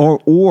 and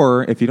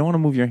or if you don't want to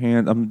move your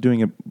hand, I'm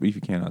doing it if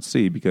you cannot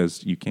see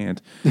because you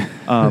can't.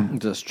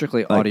 It's a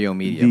strictly Like audio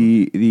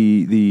medium.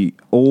 The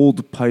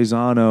old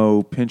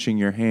paisano pinching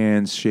your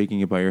hands, shaking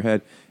it by your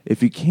head.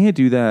 If you can't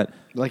do that,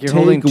 Like you're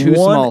holding two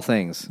small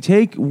things.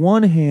 Take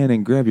one hand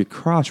and grab your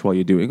crotch while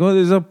you do it. Go,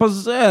 there's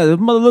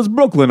Motherless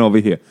Brooklyn over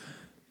here,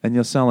 and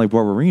you'll sound like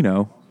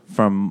Barbarino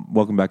from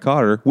Welcome Back,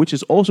 Kotter, which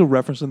is also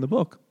referenced in the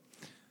book.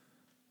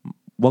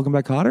 Welcome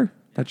Back, Kotter,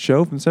 that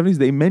show from the 70s.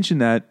 They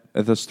mentioned that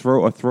as a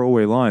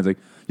throwaway line. It's like,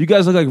 you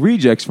guys look like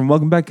rejects from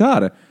Welcome Back,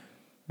 Kotter.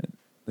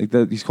 Like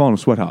he's calling them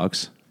sweat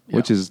hogs,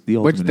 which is the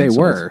ultimate Which they insult.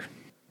 were.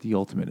 The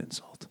ultimate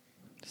insult.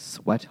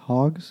 Sweat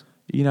hogs?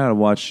 You know how to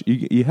watch.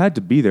 You had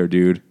to be there,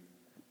 dude.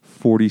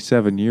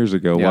 47 years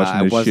ago, Yeah, I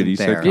watching this wasn't shitty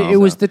there. sitcom. It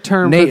was the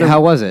term. Nate, for the,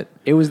 how was it?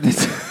 It was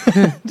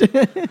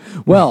the.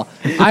 Well,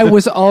 I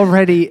was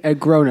already a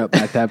grown up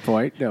at that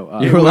point.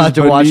 No, You were allowed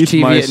to watch Beneath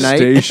TV my at night?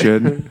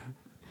 station.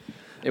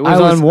 It was,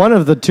 I was- on one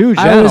of the two I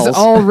channels. was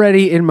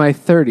already in my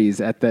 30s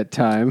at that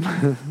time.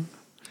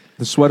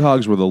 The sweat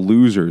hogs were the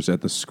losers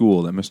at the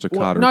school that Mr.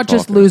 Cotter Not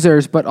just taught them.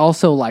 losers, but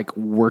also like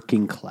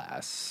working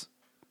class.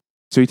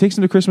 So he takes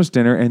them to Christmas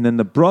dinner, and then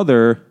the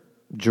brother,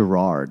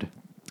 Gerard.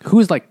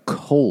 Who's like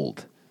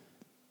cold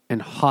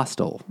and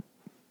hostile?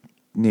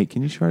 Nate,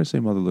 can you try to say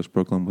Motherless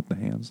Brooklyn with the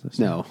hands this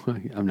time? No,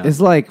 I'm not. It's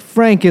like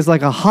Frank is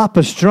like a hot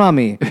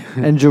pastrami,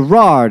 and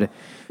Gerard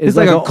is It's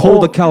like a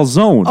cold old-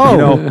 calzone. Oh, you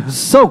know?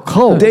 so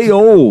cold. Day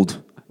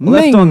old.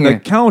 Left on the Ming.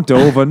 counter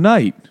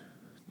overnight.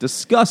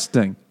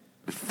 Disgusting.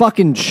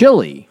 Fucking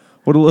chili.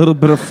 With a little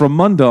bit of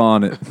Fremunda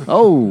on it.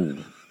 Oh,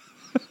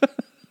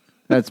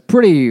 that's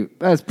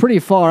pretty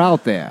far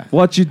out there.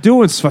 What you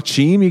doing,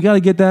 Svachim? You got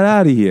to get that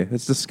out of here.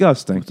 It's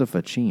disgusting. What's a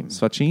fachim?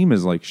 Svachim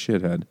is like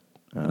shithead.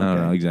 I don't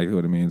know exactly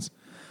what it means.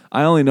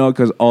 I only know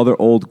because all the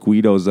old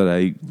Guidos that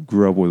I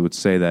grew up with would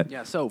say that.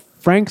 Yeah, so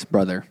Frank's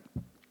brother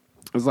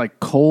was like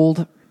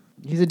cold.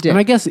 He's a dick. And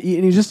I guess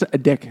he's just a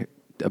dick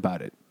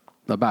about it.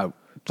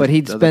 But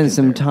he'd doesn't spend get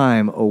some there.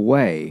 time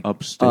away.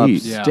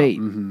 Upstate.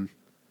 Yeah.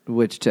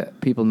 Which to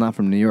people not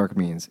from New York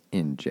means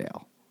in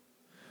jail.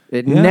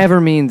 It Yeah. never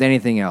means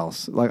anything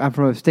else. Like, I'm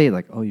from upstate.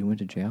 Like, oh, you went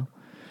to jail?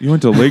 You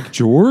went to Lake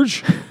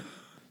George?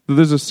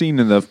 There's a scene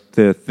in the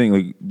thing,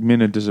 like,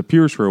 Minna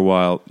disappears for a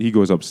while. He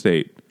goes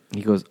upstate.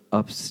 He goes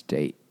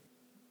upstate.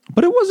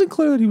 But it wasn't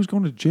clear that he was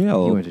going to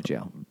jail. He went to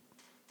jail.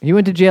 He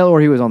went to jail or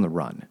he was on the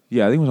run.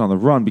 Yeah, I think he was on the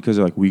run because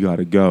they're like, we got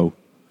to go.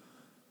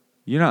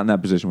 You're not in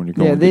that position when you're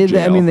going to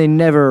jail. I mean, they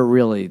never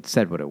really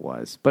said what it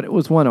was, but it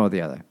was one or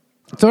the other.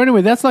 So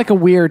anyway, that's like a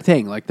weird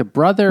thing. Like the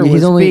brother was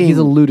He's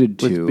alluded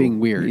to was being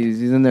weird.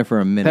 He's in there for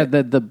a minute.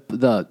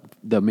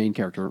 The main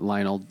character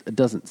Lionel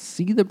doesn't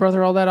see the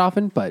brother all that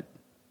often, but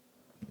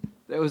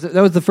That was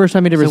the first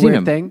time he'd ever It's a seen weird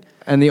him, thing.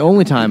 and the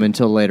only time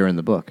until later in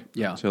the book,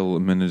 yeah. Until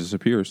Minna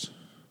disappears.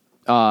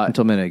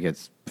 until Minna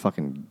gets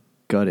fucking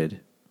gutted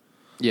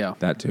Yeah.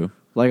 That too.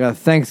 like a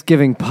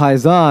Thanksgiving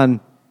paisan.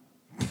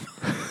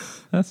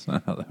 That's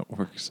not how that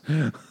works.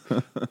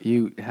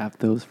 You have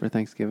those for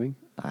Thanksgiving?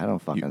 I don't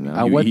fucking know.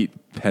 I You would- eat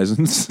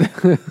peasants,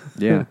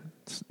 yeah,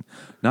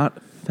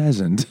 not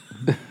pheasant.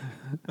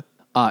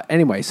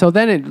 Anyway, so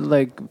then it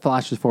like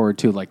flashes forward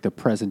to like the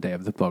present day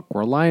of the book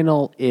where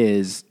Lionel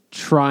is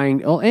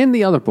trying, and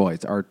the other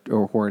boys are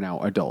who are now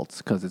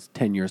adults because it's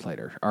 10 years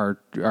later, are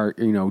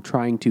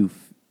trying to,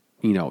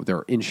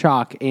 they're in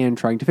shock and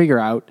trying to figure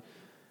out,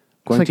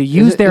 going to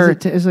use their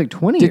It's like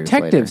 20 years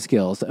detective later.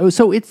 skills. Oh,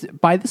 so it's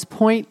by this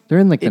point They're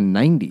in like the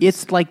 90s.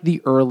 it's like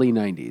the early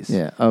 90s.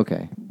 yeah.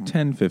 Okay.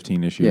 10,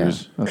 15-ish Yeah.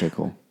 years. Okay.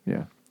 Cool.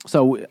 Yeah.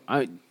 So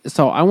I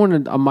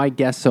wanted my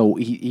guess. So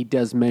he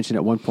does mention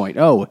at one point,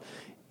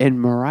 and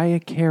Mariah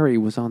Carey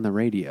was on the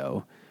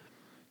radio.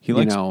 He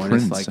likes and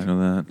Prince. it's like, I know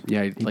that.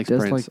 Yeah, he He likes does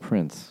Prince. like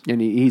Prince,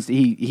 And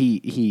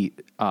he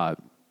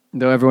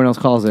though everyone else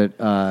calls it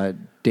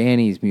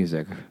Danny's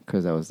music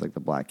because that was like the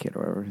black kid or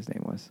whatever his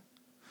name was.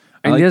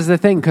 and like- here's the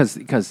thing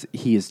because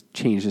he has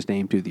changed his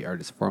name to the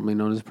artist formerly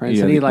known as Prince,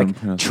 Yeah, and he the like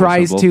unpronounceable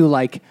tries symbol. to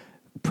like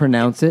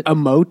Pronounce it.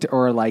 emote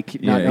or like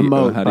not Yeah,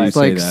 emote, how do you It's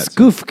but, say like that?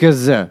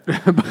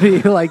 skoofkaza. but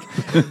he like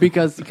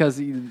because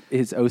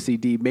his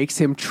OCD makes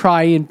him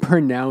try and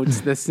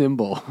pronounce the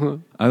symbol.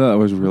 I thought it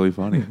was really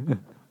funny.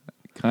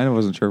 Kind of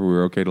wasn't sure if we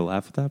were okay to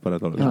laugh at that, but I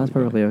thought it was No, that's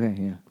really funny.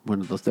 perfectly okay. Yeah.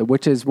 One of those,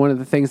 which is one of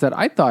the things that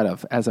I thought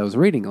of as I was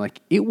reading. Like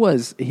it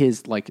was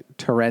his like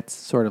Tourette's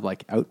sort of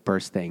like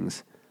outburst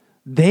things.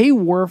 They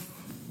were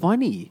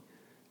funny,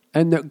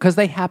 and because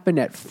they happened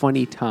at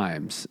funny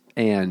times,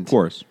 and Of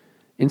course.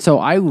 and so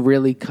I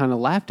really kind of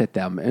laughed at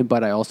them,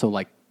 but I also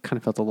like kind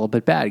of felt a little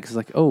bit bad because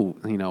like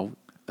I'm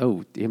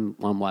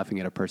laughing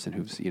at a person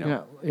who's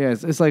Yeah,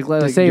 it's like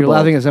you're Disabled.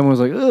 laughing at someone who's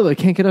like, oh, I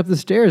can't get up the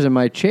stairs in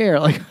my chair.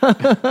 Like,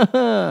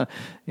 I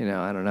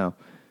don't know.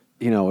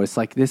 it's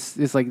like this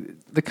is like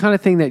the kind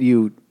of thing that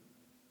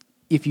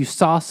if you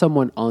saw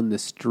someone on the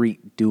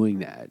street doing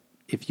that,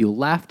 if you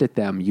laughed at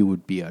them, you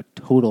would be a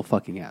total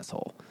fucking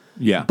asshole.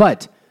 Yeah.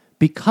 But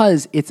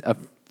because it's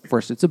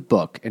a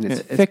book and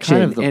it's It's fiction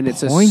kind of the and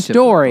it's a point of the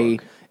story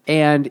book.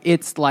 and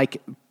it's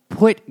like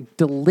put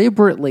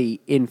deliberately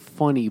in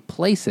funny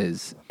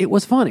places, it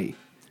was funny.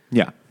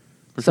 Yeah.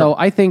 So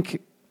I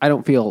think I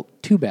don't feel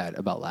too bad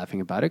about laughing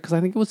about it because I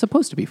think it was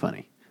supposed to be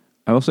funny.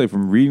 I will say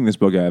from reading this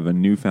book, I have a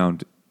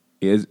newfound,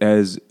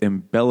 as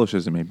embellished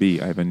as it may be,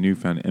 I have a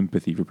newfound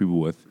empathy for people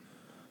with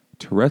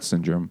Tourette's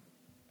syndrome.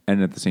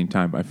 And at the same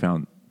time, I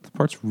found the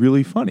parts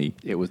really funny.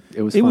 It was It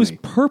funny. was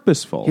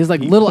purposeful. He's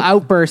like little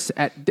outbursts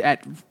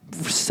at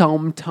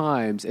some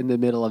times in the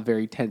middle of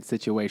very tense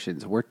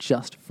situations were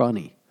just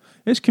funny.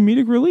 It's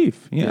comedic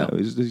relief. Yeah, Yeah. it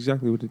was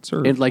exactly what it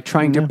served. And like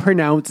trying to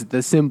pronounce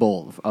the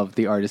symbol of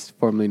the artist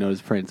formerly known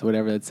as Prince,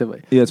 whatever that symbol.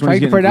 yeah, it's when trying he's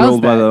to getting pronounce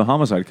grilled by that. the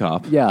homicide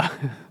cop. Yeah.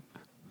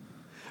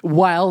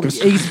 While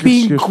he's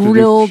being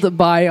grilled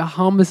by a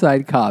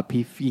homicide cop,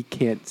 he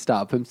can't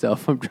stop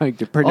himself from trying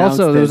to pronounce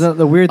Also, this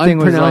the weird thing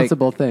was like,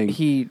 unpronounceable thing.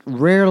 he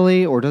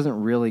rarely or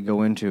doesn't really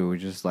go into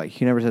just like,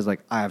 he never says like,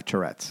 I have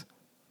Tourette's.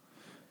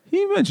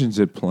 He mentions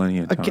it plenty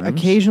of times.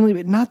 Occasionally,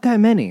 but not that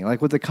many.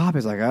 Like with the cop,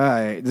 he's like, all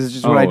right, this is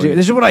just what Oh, I do. yeah.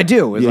 This is what I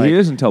do. It's Yeah, like, he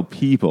doesn't tell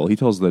people. He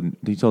tells the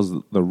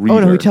reader. oh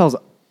no, he tells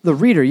the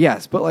reader,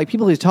 yes. But like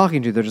people he's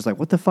talking to, they're just like,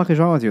 what the fuck is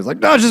wrong with you? It's like,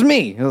 no, it's just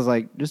me. It was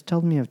like, just tell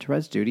them you have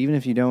Tourette's, dude. Even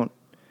if they don't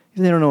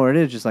know what it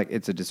is, just like,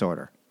 it's a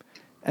disorder.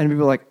 And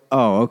people are like,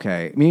 oh,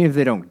 okay. I mean, if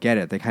they don't get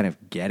it, they kind of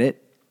get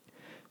it.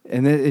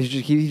 And then it's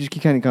just, you just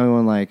keep kind of going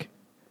on like,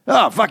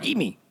 oh, fuck, eat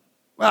me.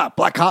 Ah,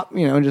 black cop.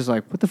 You know, just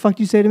like, what the fuck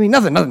do you say to me?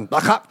 Nothing,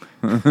 black cop.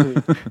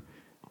 I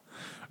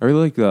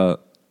really like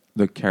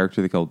the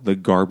character they called the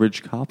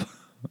garbage cop.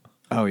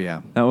 Oh,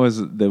 yeah. That was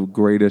the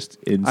greatest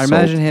insult I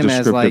imagine him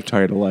as descriptive like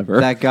title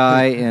ever. that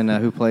guy in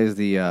who plays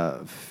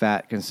the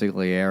fat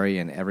consigliere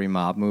in every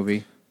mob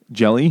movie.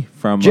 Jelly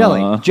from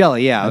Jelly,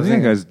 yeah. I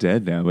think that guy's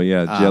dead now, but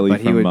yeah, Jelly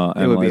but from it would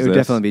Analyze This.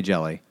 definitely be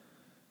Jelly.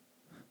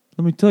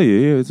 Let me tell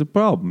you, it's a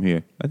problem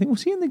here. I think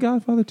was he in The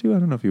Godfather too? I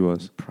don't know if he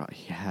was. Probably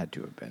he had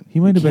to have been. He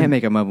might have Can't been.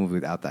 make a mob movie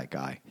without that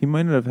guy. He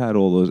might not have had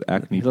all those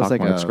acne He looks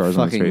like pockmark a scars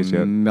on his fucking face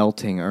yet.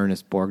 melting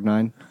Ernest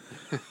Borgnine.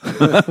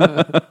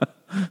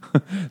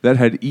 That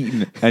had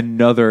eaten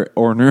another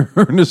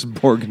Ernest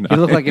Borgnine. He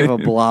looked like if a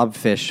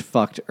blobfish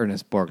fucked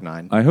Ernest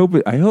Borgnine. I hope.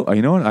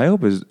 You know what? I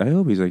hope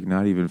he's like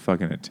not even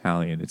fucking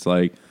Italian. It's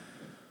like,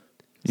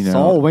 you know,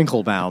 Saul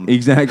Winklebaum.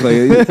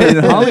 Exactly.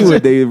 In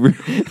Hollywood,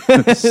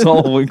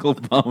 Saul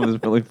Winklebaum is a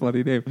really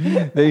funny name.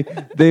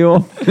 They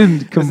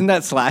often Isn't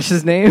that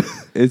Slash's name?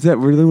 Is that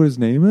really what his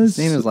name is?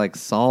 His name is like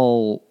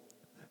Saul.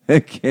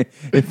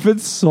 If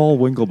it's Saul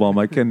Winklebaum,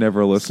 I can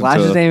never listen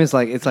Slash's to. name is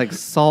like it's like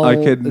Saul. I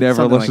could never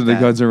something listen like to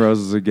that. Guns N'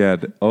 Roses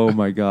again. Oh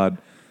my god.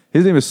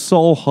 His name is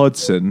Saul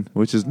Hudson,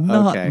 which is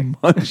not Okay.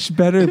 much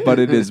better, but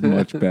it is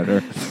much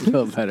better.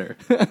 Feel better.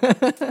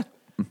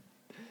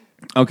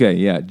 Okay,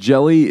 yeah.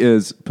 Jelly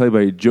is played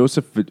by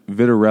Joseph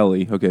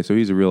Vitarelli. Okay, so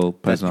he's a real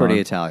That's peasant. pretty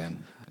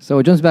Italian. So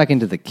it jumps back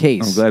into the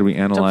case. I'm glad we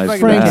analyzed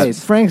Jumps back into that. the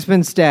case. Frank's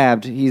been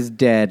stabbed. He's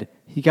dead.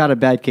 He got a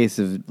bad case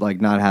of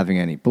like not having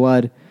any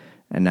blood,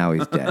 and now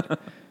he's dead.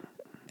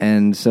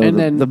 And so And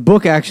then- the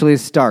book actually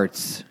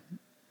starts.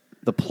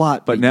 The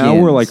plot But begins. now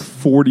we're like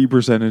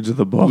 40% into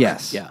the book.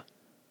 Yes. Yeah.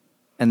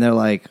 And they're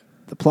like,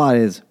 the plot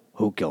is,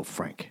 who killed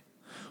Frank?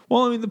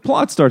 Well, I mean, the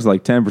plot starts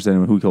like 10%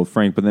 with who killed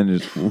Frank, but then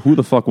it's who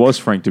the fuck was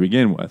Frank to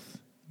begin with?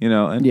 You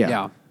know? And Yeah.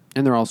 Yeah.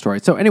 And they're all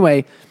stories. So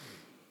anyway,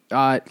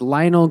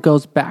 Lionel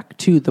goes back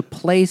to the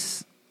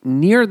place,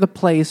 near the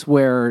place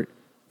where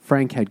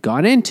Frank had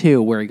gone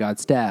into, where he got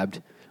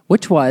stabbed,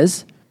 which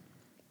was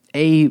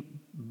a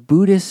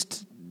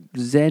Buddhist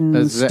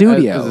Zen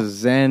studio. A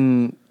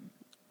Zen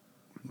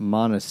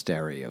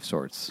monastery of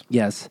sorts.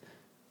 Yes.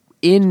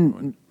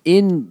 In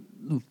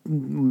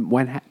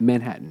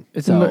Manhattan.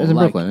 It's in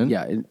Brooklyn, isn't it?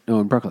 Yeah.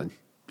 In Brooklyn.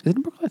 Is it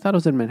in Brooklyn? I thought it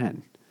was in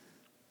Manhattan.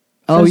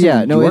 Oh Says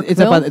yeah, in no, it's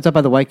Yorkville? up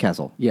by the White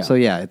Castle. Yeah. So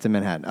yeah, it's in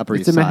Manhattan, Upper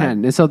It's East in Side.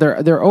 Manhattan. And so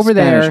they're over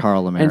Spanish there.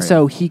 Harlem area. And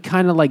so he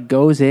kind of like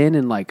goes in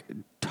and like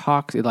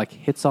talks, it like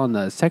hits on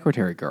the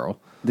secretary girl.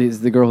 The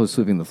girl who's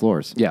sweeping the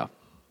floors. Yeah.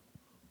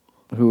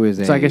 Who is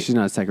So I guess she's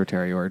not a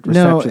secretary or a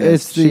no, receptionist.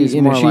 it's the she's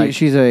you know, more like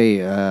she's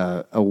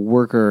a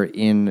worker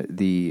in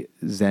the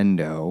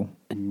Zendo.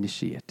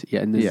 initiate.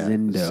 Yeah, in the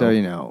Zendo. So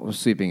you know,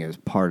 sweeping is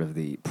part of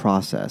the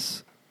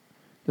process.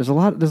 There's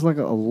like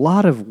a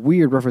lot of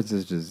weird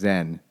references to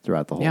Zen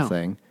throughout the whole Yeah.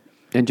 thing.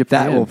 and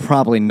Japan That will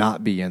probably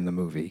not be in the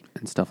movie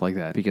and stuff like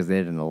that. because they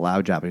didn't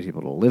allow Japanese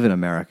people to live in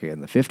America in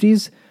the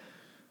 50s.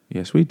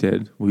 Yes, we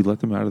did. We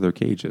let them out of their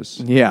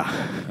cages. Yeah.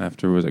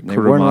 After, was it They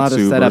weren't allowed to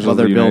Kuromatsu set up versus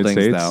other the United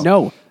buildings, States? though.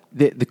 No,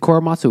 the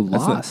Korematsu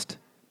That's not- lost.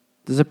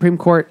 The Supreme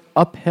Court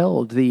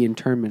upheld the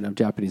internment of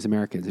Japanese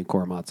Americans in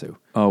Korematsu.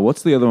 Oh,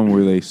 what's the other one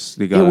where they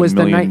got It was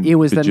 $1 million it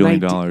was the bajillion 19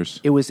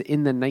 dollars? It was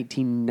in the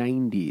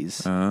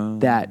 1990s Oh.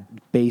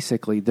 that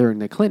basically during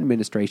the Clinton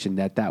administration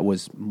that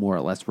was more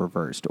or less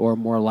reversed or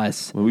more or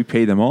less. Well, we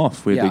paid them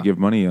off. We had Yeah. to give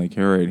money. Like,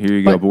 all right, here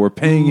you go. But we're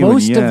paying you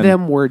Most in yen. of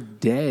them were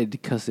dead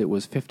because it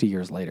was 50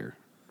 years later.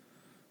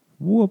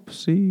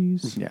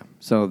 Whoopsies. Yeah.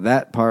 So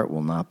that part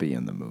will not be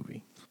in the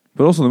movie.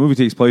 But also, the movie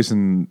takes place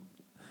in.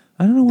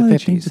 I don't know why The they 50s,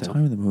 changed the so.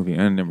 time of the movie.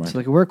 Never mind. So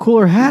like wear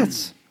cooler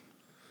hats.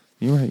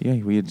 You're right. Yeah,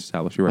 we had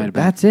established. You're Might right. have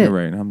been. That's it. You're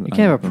right. You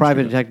can't have a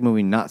private detective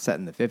movie not set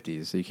in the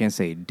 50s, so you can't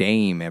say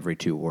dame every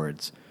 2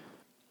 words.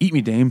 Eat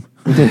me, dame.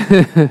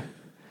 And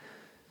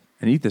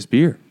eat this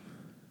beer.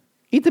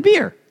 Eat the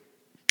beer.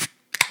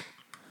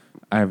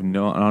 I have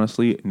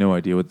honestly, no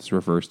idea what this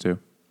refers to.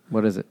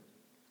 What is it?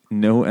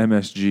 No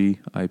MSG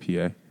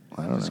IPA.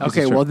 I don't know.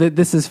 Okay, well,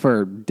 this is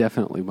for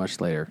definitely much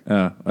later.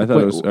 I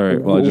thought it was all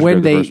right. Well, I just when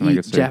read the they first one, I eat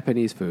could say.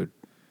 Japanese food,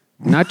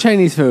 not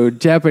Chinese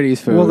food,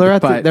 Japanese food. Well, they're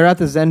but, at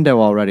the Zendo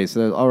already,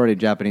 so already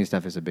Japanese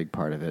stuff is a big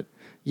part of it.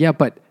 yeah,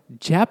 but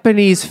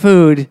Japanese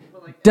food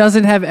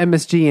doesn't have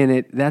MSG in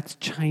it. That's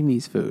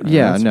Chinese food.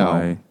 Yeah, that's no,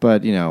 why-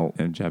 but you know,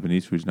 And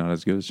Japanese food's not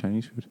as good as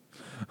Chinese food.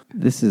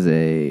 this is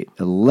a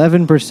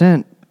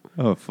 11%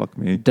 Oh, fuck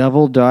me.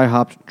 double dry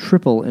hopped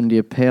triple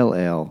India Pale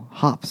Ale.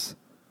 Hops,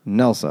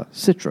 Nelsa,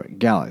 Citra,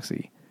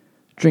 Galaxy.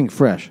 Drink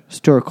fresh,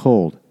 stir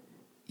cold,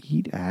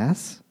 eat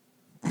ass.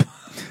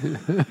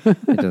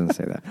 It doesn't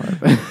say that part.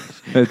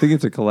 I think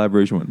it's a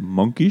collaboration with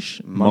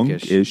Monkish.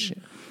 Monkish. Monkish.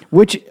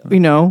 Which, you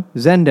know,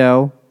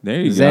 Zendo.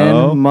 There you Zen,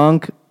 go.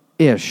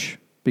 monk-ish.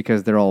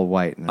 because they're all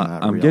white and they're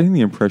not I'm real. getting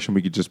the impression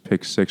we could just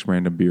pick 6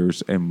 random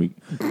beers and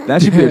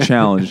that should be a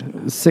challenge.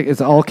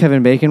 It's all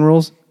Kevin Bacon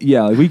rules.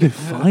 Yeah, like we could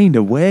find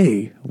a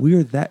way.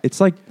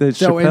 It's like the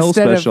Chappelle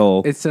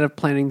special. Instead of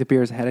planning the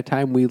beers ahead of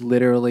time, we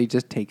literally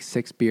just take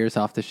 6 beers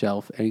off the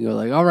shelf and go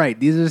like, all right,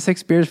 these are the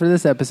 6 beers for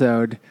this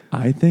episode.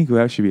 I think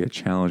that should be a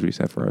challenge we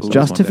set for ourselves.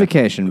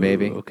 Justification,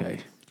 baby. Ooh, okay.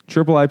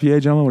 Triple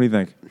IPA, gentlemen. What do you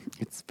think?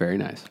 It's very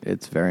nice.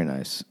 It's very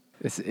nice.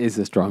 This is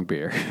a strong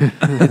beer.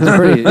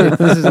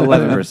 This is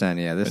 11%.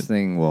 Yeah, this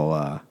thing will.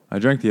 I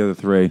drank the other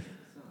 3.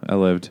 I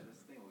lived.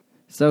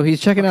 So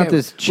he's checking out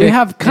this chick. We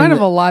have kind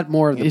of a lot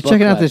more of the He's book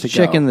checking out left this to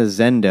chick go. in the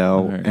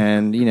Zendo, Right.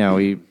 and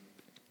he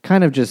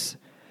kind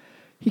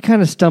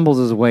of stumbles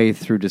his way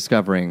through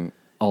discovering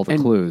all the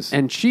clues.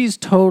 And she's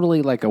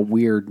totally like a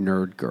weird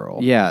nerd girl.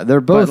 Yeah,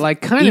 they're both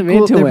like kind of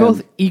into They're him.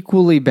 both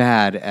equally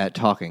bad at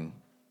talking.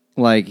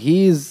 Like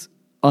he's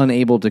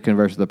unable to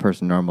converse with a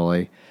person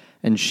normally,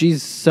 and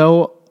she's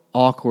so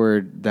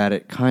awkward that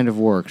it kind of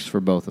works for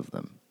both of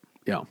them.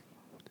 Yeah.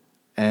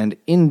 And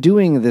in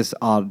doing this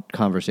odd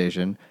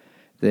conversation,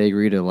 they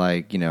agree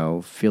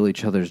to feel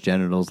each other's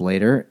genitals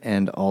later,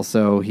 and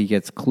also he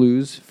gets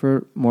clues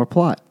for more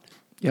plot.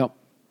 Yep.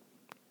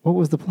 What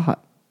was the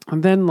plot?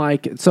 And then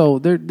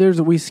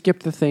we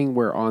skipped the thing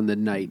where on the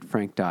night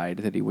Frank died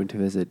that he went to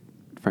visit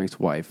Frank's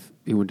wife.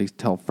 He went to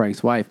tell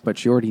Frank's wife, but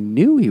she already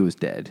knew he was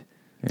dead.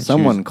 And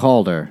Someone she was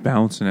called her.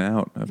 bouncing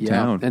out of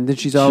town. And then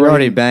she's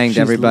already banged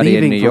everybody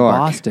in leaving New for York.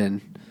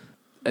 Boston.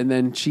 And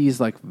then she's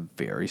like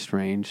very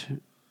strange.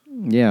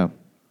 Yeah.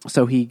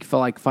 So he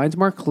finds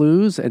more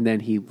clues, and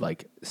then he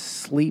like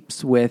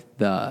sleeps with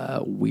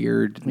the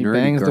weird He nerdy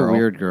bangs girl. the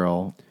weird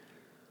girl.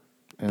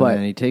 And But-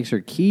 then he takes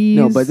her keys.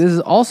 No, but this is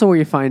also where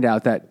you find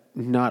out that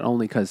not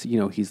only because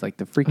he's like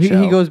the freak he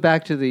show. goes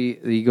back to the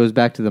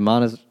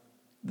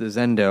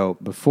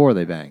Zendo before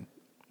they bang.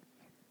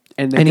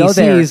 and And go he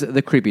there, sees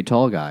the creepy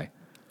tall guy.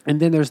 and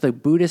then there's the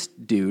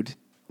Buddhist dude.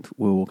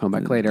 We'll come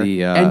back later.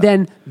 And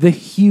then the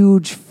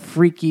huge,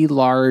 freaky,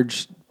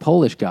 large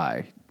Polish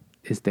guy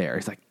is there.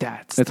 He's like,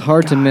 that's It's the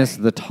hard to guy. miss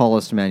the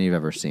tallest man you've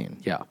ever seen.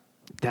 Yeah.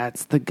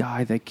 That's the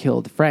guy that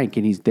killed Frank,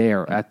 and he's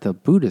there at the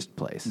Buddhist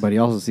place. But he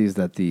also sees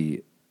that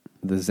the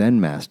Zen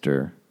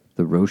master,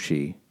 the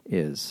Roshi,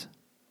 is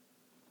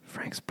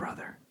Frank's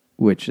brother,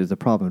 which is the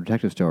problem of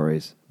detective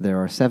stories. There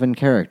are 7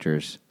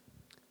 characters,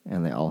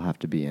 and they all have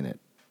to be in it.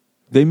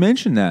 They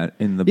mentioned that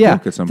in the Yeah,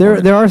 book at some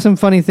point. there are some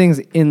funny things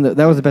in the.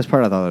 That was the best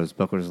part I thought of this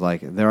book. Was like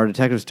there are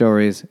detective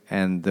stories,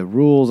 and the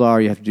rules are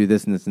you have to do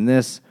this and this and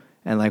this.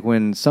 And like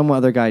when some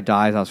other guy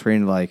dies off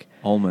screen, like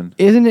Ullman.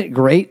 isn't it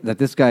great that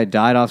this guy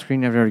died off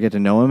screen? You never get to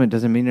know him. It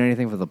doesn't mean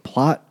anything for the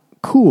plot.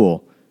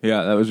 Cool.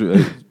 Yeah, that was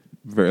really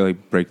very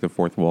like break the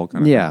fourth wall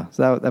kind of thing. Yeah,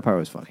 so that part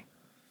was funny.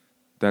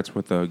 That's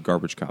with the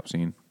garbage cop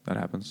scene that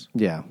happens.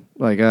 Yeah,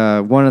 like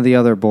one of the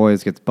other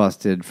boys gets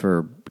busted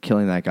for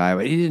killing that guy,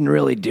 but he didn't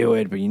really do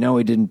it. But he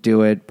didn't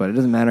do it. But it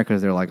doesn't matter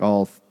because they're like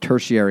all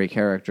tertiary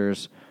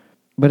characters.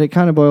 But it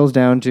kind of boils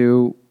down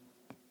to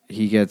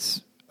he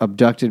gets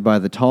abducted by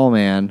the tall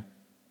man,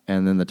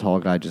 and then the tall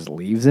guy just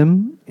leaves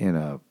him in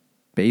a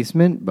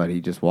basement. But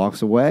he just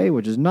walks away,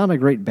 which is not a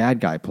great bad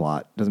guy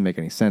plot. Doesn't make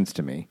any sense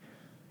to me.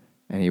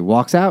 And he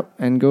walks out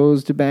and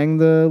goes to bang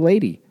the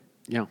lady.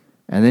 yeah.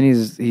 And then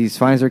he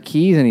finds her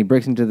keys, and he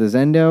breaks into the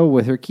Zendo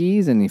with her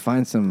keys, and he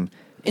finds some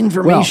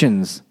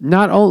informations.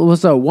 Not only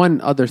was one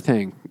other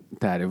thing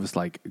that it was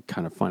like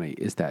kind of funny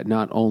is that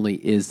not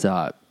only is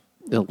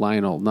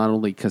Lionel, not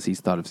only because he's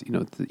thought of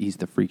he's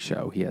the freak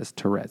show, he has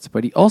Tourette's,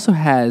 but he also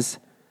has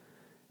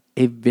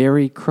a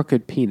very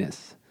crooked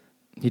penis.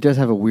 He does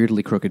have a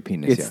weirdly crooked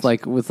penis. It's yes.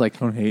 like with like,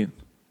 Don't hate.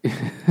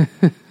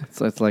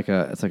 it's like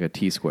a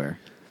T square.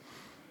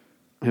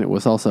 and it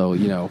was also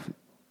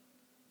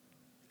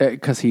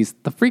because he's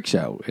the freak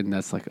show, and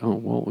that's like, oh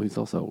well, he's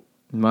also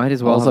Might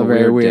as well also have a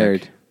very weird.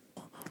 weird. dick.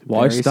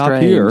 Why Very stop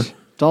strange. here?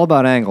 It's all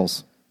about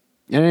angles.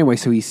 And anyway,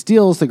 so he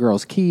steals the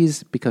girl's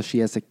keys because she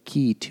has a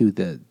key to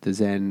the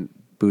Zen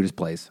Buddhist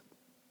place.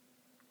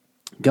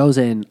 Goes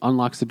in,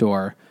 unlocks the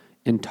door,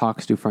 and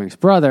talks to Frank's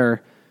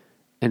brother.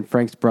 And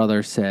Frank's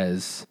brother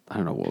says, I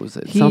don't know, what was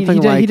it? He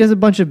does a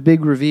bunch of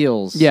big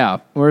reveals. Yeah.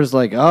 Where it's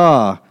like,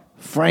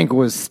 Frank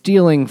was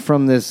stealing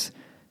from this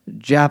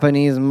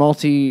Japanese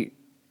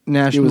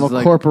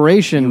multinational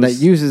corporation that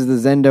uses the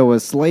Zendo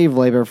as slave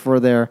labor for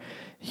their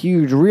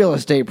huge real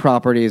estate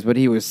properties, but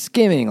he was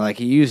skimming like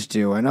he used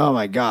to. And oh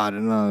my God.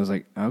 And I was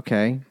like,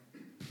 okay.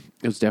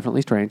 It was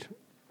definitely strange.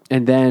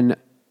 And then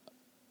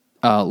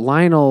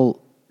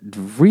Lionel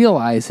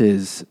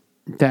realizes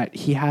that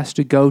he has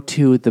to go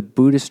to the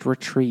Buddhist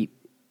retreat,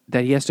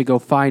 that he has to go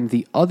find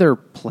the other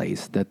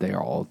place that they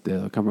are all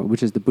coming,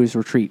 which is the Buddhist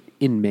retreat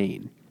in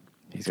Maine.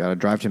 He's got to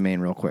drive to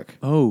Maine real quick.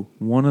 Oh,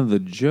 one of the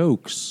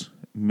jokes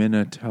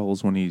Minna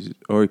tells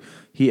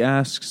he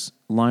asks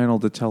Lionel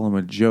to tell him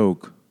a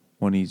joke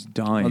when he's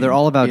dying. Oh, they're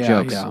all about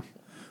jokes. Yeah.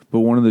 But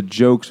one of the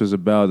jokes was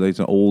about like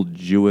an old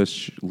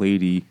Jewish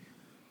lady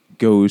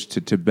goes to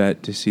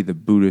Tibet to see the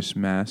Buddhist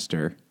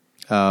master.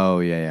 Oh,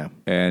 yeah.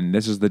 And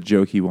this is the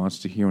joke he wants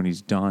to hear when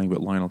he's dying, but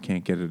Lionel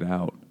can't get it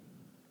out.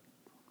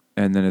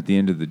 And then at the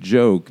end of the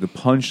joke, the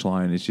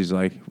punchline is she's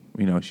like,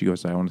 she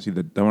goes, I want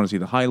to see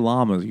the high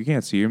llamas. You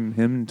can't see him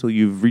until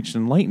you've reached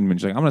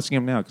enlightenment. She's like, I'm going to see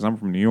him now because I'm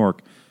from New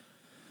York.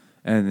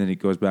 And then it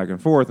goes back and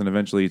forth, and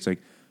eventually it's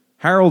like,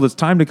 Harold, it's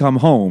time to come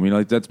home.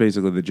 That's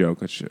basically the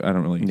joke. Which I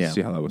don't really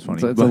see how that was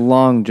funny. It's a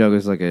long joke.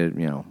 It's like a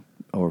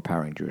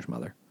overpowering Jewish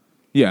mother.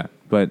 Yeah,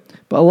 but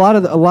a lot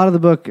of the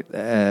book,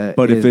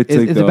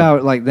 it's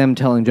about like them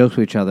telling jokes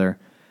to each other,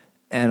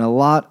 and a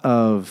lot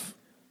of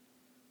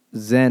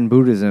Zen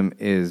Buddhism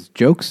is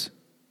jokes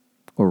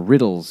or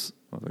riddles.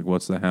 Like,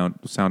 what's the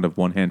sound of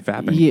one hand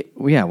fapping?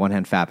 Yeah, one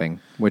hand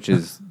fapping, which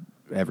is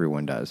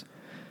everyone does.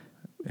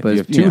 If you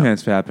have two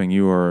hands fapping,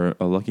 you are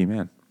a lucky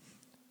man.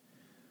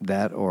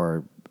 That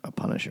or a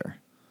punisher.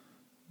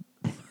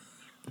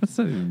 What's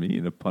that even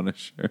mean, a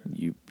punisher?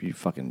 You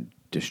fucking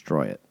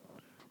destroy it.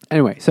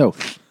 Anyway, so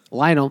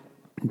Lionel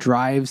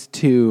drives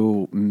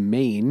to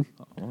Maine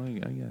I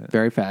get it.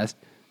 very fast.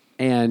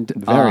 And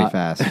very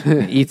fast.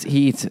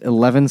 He eats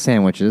 11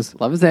 sandwiches.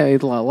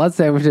 11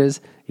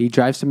 sandwiches. He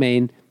drives to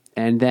Maine,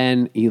 and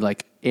then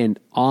and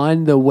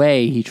on the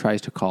way he tries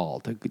to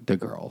call the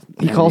girl.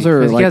 He calls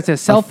her he has a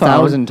cell phone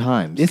 1,000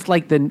 times. It's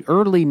like the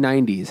early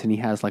 90s, and he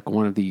has like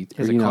one of the He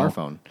has a car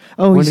phone.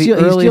 Oh,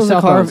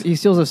 he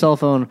steals a cell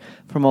phone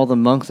from all the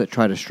monks that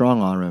try to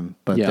strong arm him,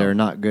 but they're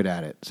not good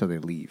at it, so they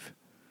leave.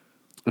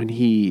 And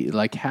he's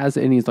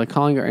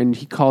calling her, and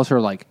he calls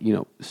her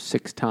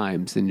 6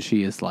 times, and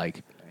she is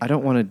like, I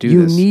don't want to do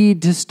you this. You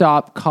need to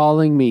stop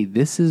calling me.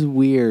 This is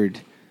weird.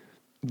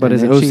 But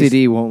his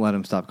OCD won't let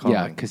him stop calling.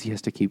 Yeah, because he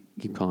has to keep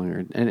calling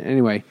her. And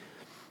anyway,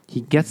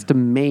 he gets to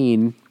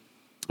Maine,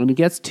 and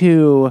he has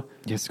to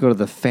go to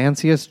the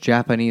fanciest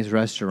Japanese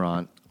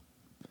restaurant.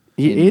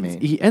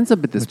 He ends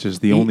up at this, which is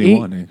the only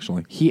one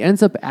actually. He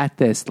ends up at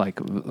this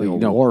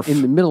wharf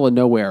in the middle of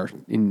nowhere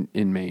in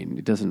Maine.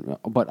 It doesn't,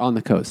 but on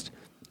the coast.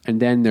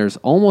 And then there's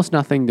almost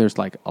nothing. There's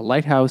like a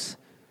lighthouse,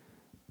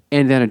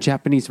 and then a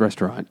Japanese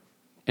restaurant.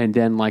 And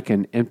then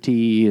an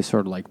empty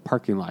sort of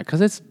parking lot.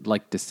 Because it's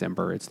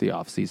December. It's the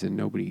off season.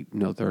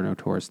 There are no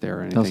tourists there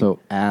or anything. Also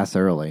ass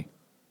early.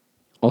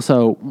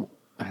 Also,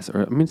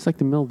 it's like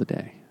the middle of the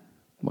day.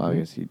 Well, I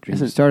guess he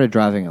started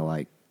driving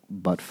at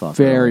butt fuck.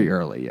 Very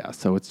early, yeah.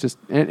 So it's just,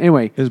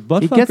 anyway. Is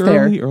butt fuck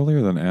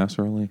earlier than ass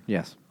early?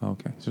 Yes.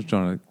 Okay. Just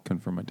trying to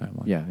confirm my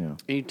timeline. Yeah.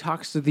 And he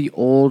talks to the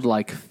old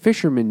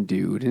fisherman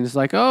dude. And it's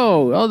like,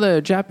 oh,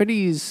 the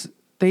Japanese,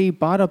 they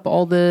bought up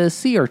all the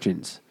sea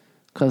urchins.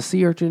 Because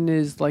sea urchin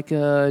is like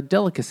a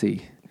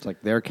delicacy. It's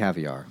like their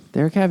caviar.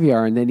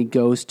 And then he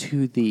goes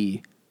to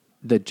the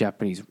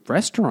Japanese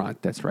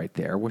restaurant that's right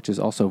there, which is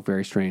also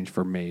very strange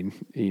for Maine,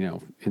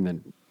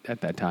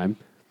 at that time.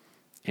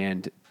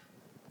 And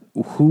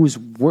who's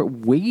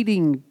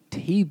waiting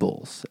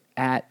tables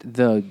at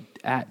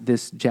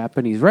this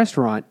Japanese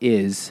restaurant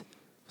was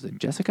it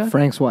Jessica?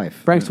 Frank's wife.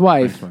 Frank's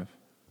wife.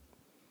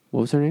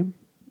 What was her name?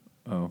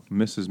 Oh,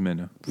 Mrs.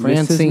 Minna.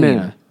 Francine.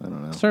 Minna. I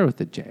don't know. Started with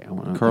the J.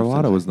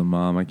 Carlotta was the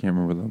mom. I can't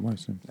remember the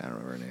wife's name. I don't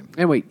remember her name.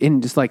 Anyway,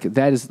 and just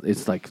that is,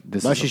 it's like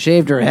this. But she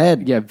shaved her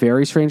head. Yeah,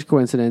 very strange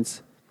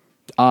coincidence.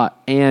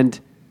 And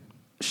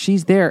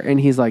she's there, and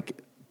he's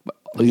like,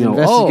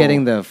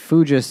 investigating the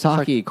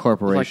Fujisaki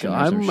Corporation.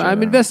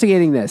 I'm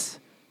investigating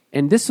this,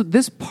 and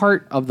this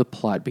part of the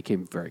plot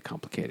became very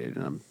complicated,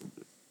 and I'm.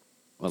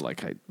 Well,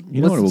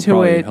 what will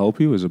probably help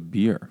you is a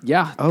beer.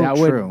 Yeah, that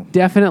would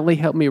definitely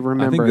help me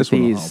remember I think this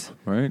these.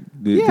 Will help,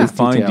 right? The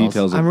fine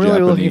details of I'm really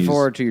Japanese. looking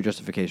forward to your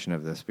justification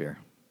of this beer.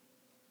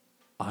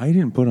 I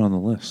didn't put it on the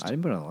list. I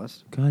didn't put it on the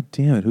list. God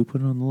damn it! Who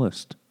put it on the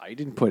list? I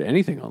didn't put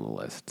anything on the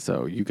list,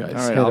 so you guys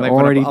right, had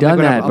already done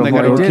that before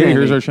I did Okay, it.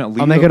 here's our chance.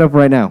 I'll make it up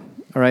right now.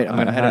 All right, I'm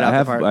going to edit out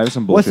the part. I have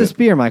some bullshit. What's this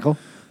beer, Michael?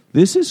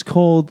 This is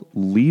called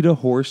Lead a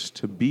Horse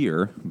to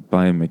Beer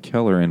by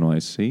McKellar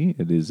NYC.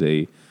 It is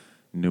a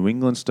New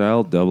England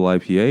style double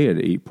IPA at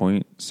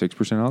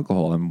 8.6%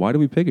 alcohol. And why do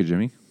we pick it,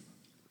 Jimmy?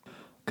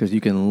 Because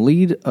you can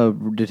lead a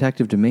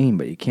detective to Maine,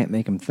 but you can't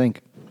make him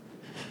think.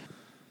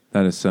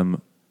 That is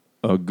some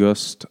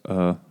august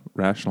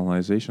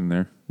rationalization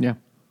there. Yeah.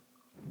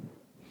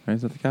 Right,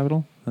 is that the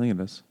capital? I think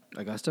it is.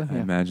 Augusta? I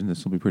imagine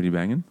this will be pretty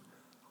banging.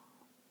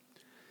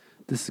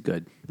 This is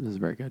good. This is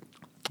very good.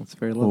 It's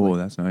very lovely. Oh,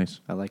 that's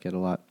nice. I like it a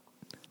lot.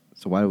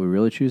 So why do we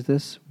really choose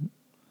this?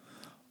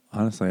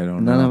 Honestly, I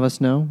don't know. None of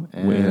us know.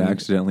 It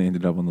accidentally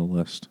ended up on the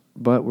list.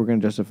 But we're going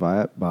to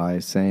justify it by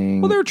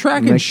saying... Well, they're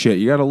tracking shit.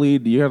 You got to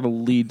lead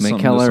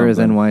McKellar is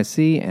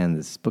NYC, and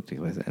this book takes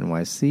place in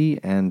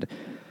NYC, and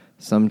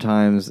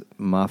sometimes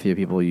mafia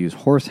people use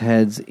horse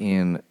heads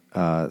in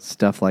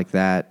stuff like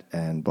that,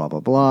 and blah, blah,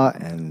 blah,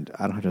 and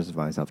I don't have to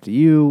justify myself to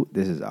you.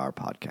 This is our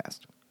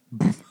podcast.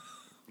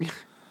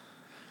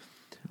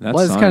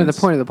 That's kind of the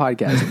point of the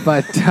podcast.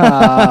 But,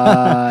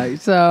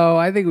 so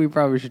I think we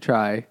probably should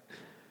try...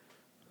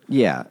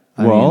 Yeah.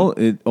 All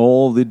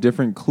the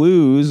different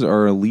clues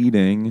are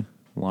leading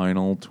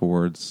Lionel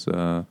towards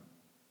the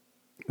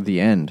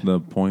end. The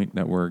point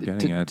that we're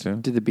getting at. To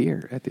the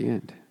beer at the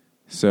end.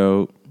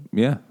 So,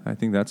 yeah, I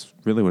think that's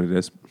really what it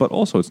is. But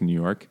also it's New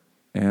York.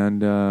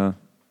 And they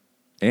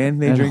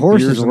drink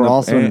horses beers were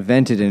also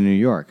invented in New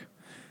York.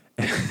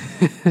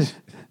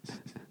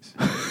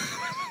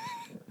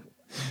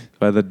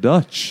 By the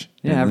Dutch.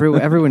 Yeah,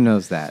 everyone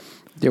knows that.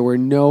 There were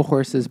no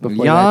horses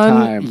before that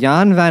time.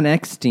 Jan van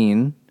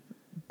Exteen,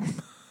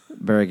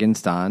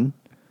 Bergenstaan,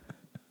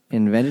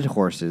 invented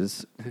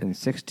horses in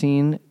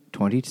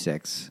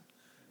 1626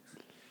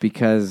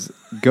 because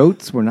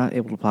goats were not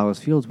able to plow his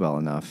fields well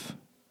enough.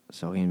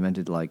 So he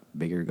invented,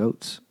 bigger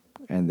goats,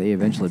 and they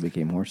eventually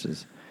became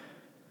horses.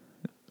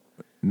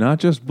 Not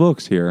just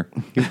books here.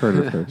 You've heard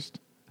it first.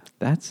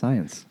 That's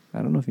science. I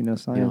don't know if you know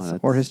science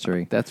or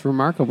history. That's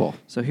remarkable.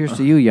 So here's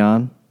to you,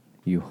 Jan,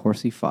 you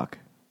horsey fuck.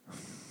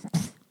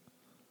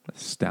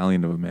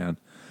 Stallion of a man.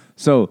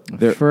 So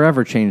there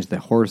forever changed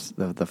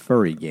the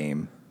furry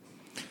game.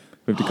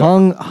 we have to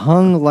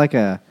Hung like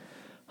a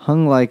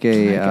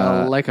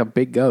Like a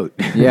big goat.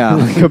 yeah,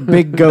 like a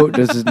big goat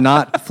does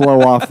not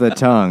flow off the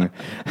tongue.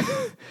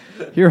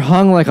 You're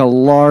hung like a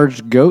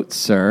large goat,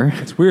 sir.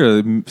 It's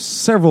weird.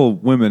 Several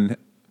women,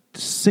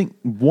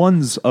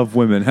 ones of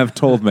women, have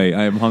told me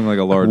I am hung like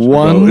a large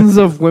Ones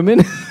goat. of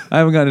women. I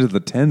haven't gotten into the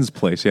tens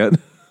place yet.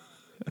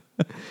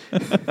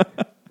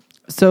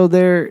 So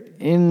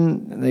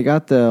they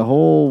got the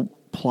whole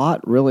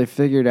plot really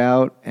figured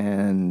out,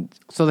 and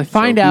So they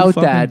find Who out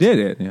fucking that did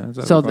it. Yeah,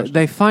 that's So the question.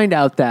 they find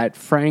out that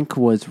Frank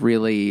was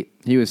really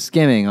he was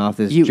skimming off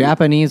this You-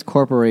 Japanese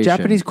corporation.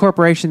 Japanese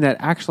corporation that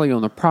actually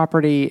owned the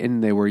property,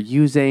 and they were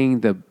using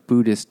the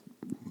Buddhist.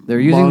 They're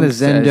using the monks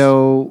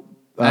Zendo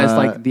as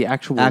like the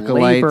actual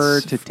acolytes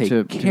labor to take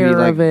to care be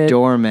like of it.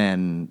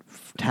 doormen,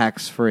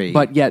 tax free.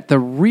 But yet the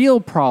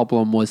real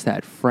problem was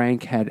that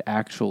Frank had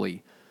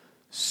actually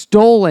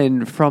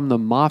stolen from the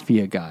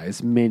mafia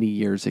guys many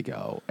years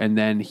ago, and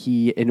then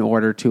he, in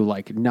order to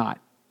not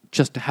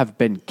just have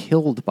been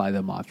killed by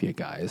the mafia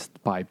guys,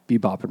 by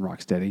Bebop and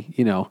Rocksteady,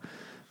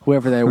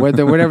 whoever they were,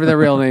 whatever their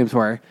real names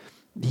were,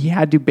 he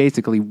had to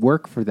basically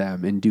work for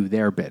them and do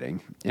their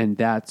bidding, and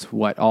that's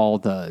what all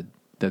the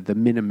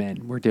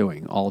Minutemen were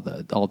doing. All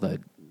the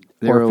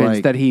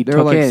orphans that he they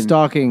took were in,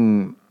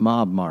 stalking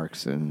mob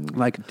marks and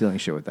Like- dealing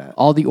shit with that.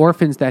 all the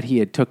orphans that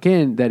he took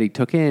in,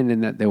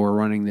 and that they were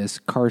running this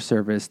car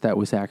service that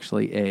was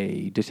actually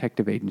a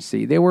detective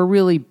agency. They were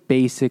really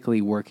basically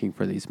working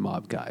for these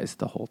mob guys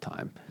the whole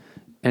time,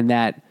 and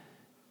that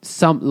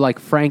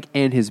Frank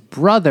and his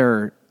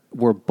brother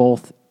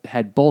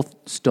had both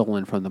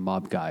stolen from the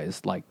mob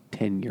guys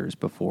 10 years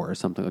before or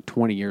something, or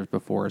 20 years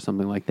before or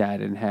something like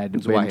that, and had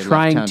That's why been he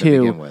left town to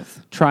begin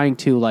with. trying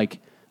to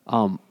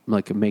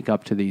make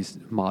up to these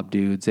mob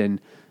dudes. And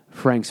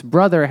Frank's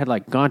brother had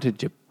gone to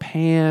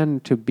Japan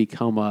to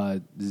become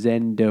a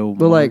Zendo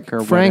But monk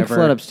or Frank whatever.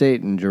 fled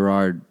upstate and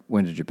Gerard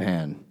went to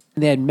Japan.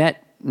 They had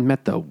met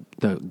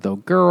the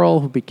girl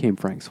who became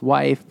Frank's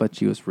wife, but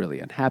she was really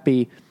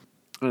unhappy.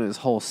 And this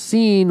whole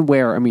scene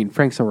where,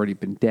 Frank's already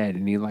been dead,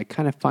 and he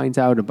kind of finds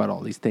out about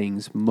all these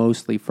things,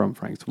 mostly from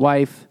Frank's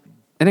wife.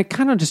 And it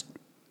kind of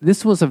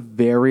this was a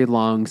very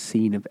long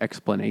scene of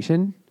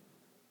explanation.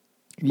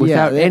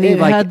 Without any, it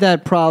had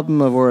that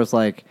problem of where it's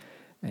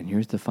and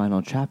here's the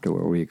final chapter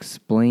where we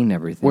explain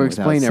everything. We're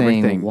without explaining saying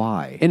everything.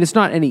 why. And it's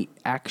not any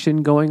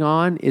action going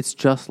on. It's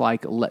just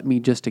let me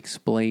just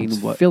explain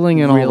It's what filling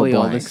in all the really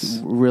blanks.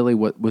 really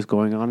what was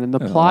going on in the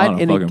There's plot. a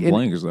lot of fucking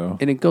blanks, though.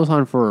 And it goes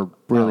on for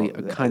really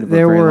a kind of a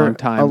there very were long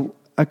time.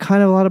 a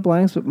kind of a lot of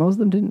blanks, but most of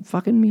them didn't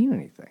fucking mean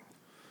anything.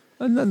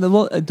 And then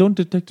don't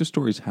detective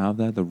stories have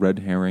that? The red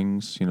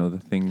herrings, the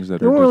things that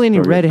There are weren't really any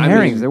just red stories-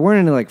 herrings. There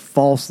weren't any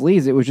false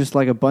leads. It was just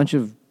a bunch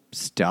of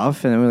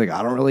stuff, and then we're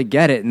I don't really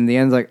get it. And the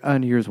end's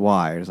and here's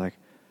why. It's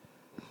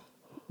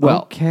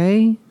Well,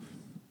 okay.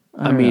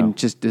 I don't know.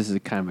 just this is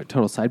kind of a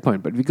total side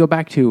point, but if you go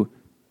back to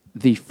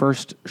the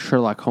first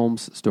Sherlock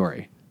Holmes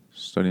story,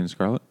 Studying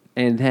Scarlet.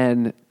 and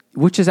then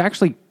which is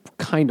actually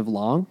kind of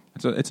long.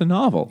 It's a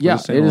novel. Yeah,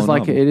 It's a it is standalone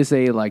novel. it is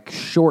a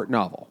short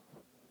novel.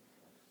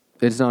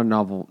 It's not a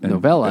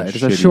novella. a It's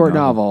a shitty short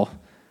novel. novel.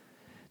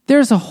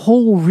 There's a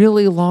whole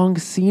really long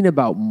scene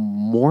about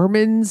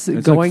Mormons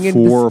It's going in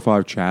 4 or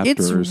 5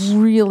 chapters. It's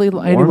really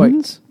anyway.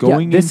 Mormons?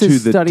 Going this into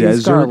is the Studying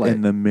desert Scarlet.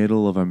 in the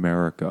middle of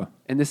America.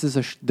 And this is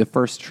the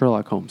first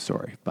Sherlock Holmes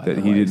story. By That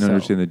the he way, didn't so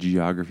understand the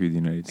geography of the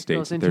United It States.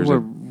 goes into a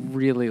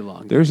really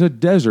long. There's a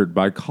desert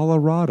by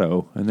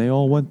Colorado, and they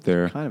all went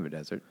there. Kind of a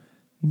desert.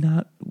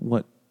 Not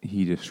what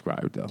he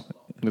described, though.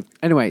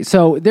 Anyway,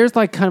 so there's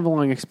kind of a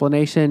long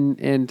explanation,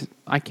 and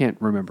I can't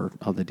remember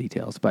all the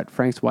details, but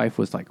Frank's wife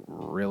was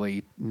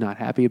really not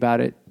happy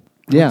about it.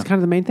 Yeah. It's kind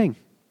of the main thing.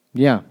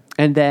 Yeah,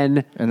 And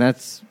then and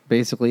that's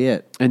basically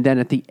it.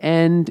 at the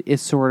end,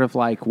 it's sort of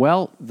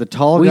well, The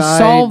tall we guy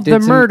solved did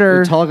the murder.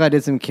 The tall guy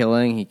did some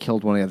killing. He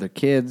killed one of the other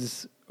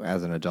kids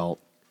as an adult,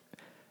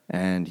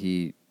 and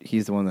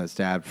he's the one that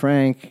stabbed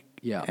Frank.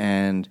 Yeah.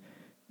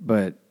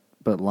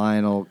 But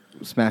Lionel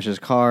smashed his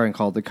car and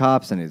called the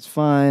cops, and it's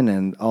fine.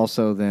 And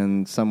also,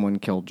 then someone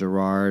killed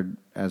Gerard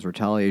as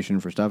retaliation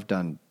for stuff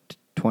done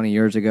 20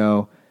 years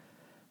ago.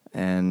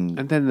 And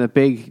And then the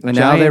big And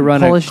now giant they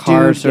run a Polish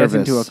car dude gets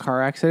into a service.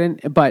 car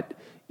accident. But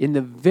in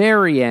the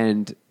very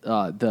end,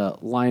 the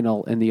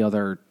Lionel and the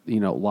other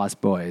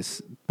Lost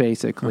Boys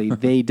basically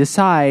they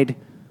decide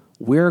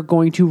we're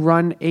going to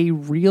run a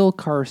real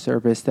car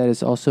service that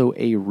is also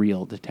a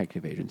real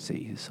detective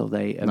agency. So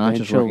they Not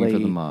just working for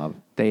the mob.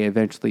 They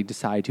eventually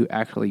decide to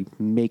actually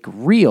make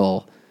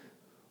real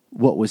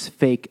what was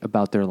fake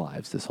about their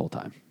lives this whole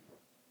time.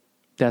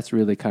 That's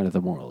really kind of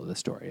the moral of the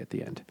story at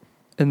the end.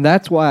 And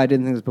that's why I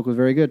didn't think this book was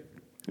very good.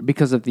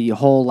 Because of the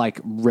whole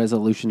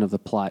resolution of the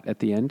plot at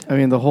the end. I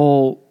mean,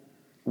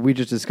 we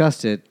just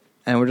discussed it,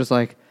 and we're just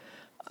like,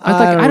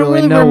 I don't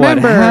really know what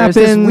remember. happens,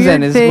 It's this weird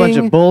and it's a bunch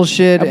thing, of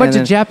bullshit. a bunch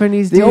and of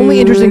Japanese The only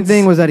interesting dudes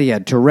thing was that he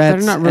had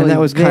Tourette's, that are not really and that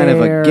was kind of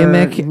a there.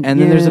 gimmick. And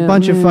then there's a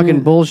bunch of Yeah.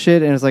 fucking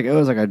bullshit, and it's like, it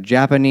was like a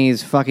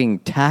Japanese fucking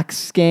tax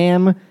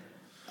scam.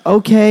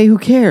 Okay, who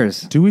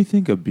cares? Do we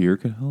think a beer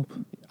could help?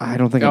 I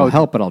don't think it'll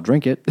help, but I'll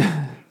drink it.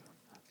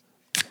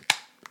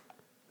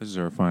 This is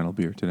our final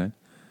beer today.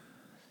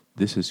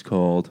 This is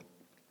called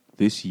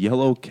This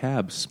Yellow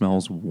Cab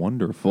Smells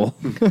Wonderful.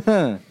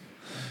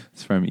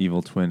 It's from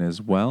Evil Twin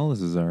as well.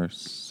 This is our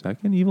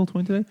second Evil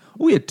Twin today.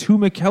 Oh, we had 2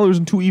 McKellers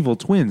and 2 Evil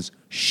Twins.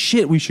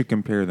 Shit, we should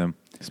compare them.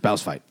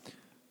 Spouse fight.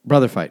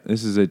 Brother fight.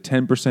 This is a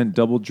 10%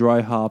 double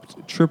dry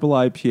hopped triple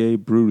IPA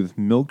brewed with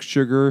milk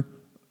sugar.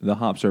 The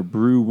hops are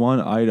Brew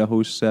 1,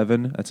 Idaho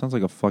 7. That sounds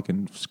like a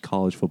fucking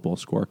college football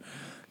score.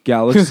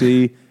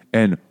 Galaxy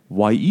and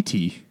YET.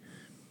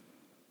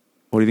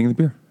 What do you think of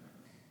the beer?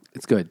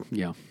 It's good,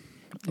 yeah.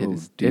 Oh,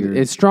 It's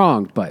dear.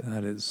 strong, but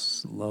That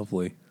is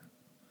lovely.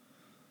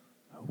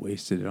 I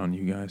wasted it on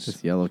you guys.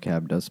 This yellow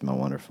cab does smell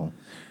wonderful.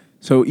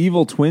 So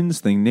Evil Twins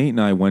thing, Nate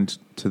and I went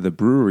to the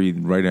brewery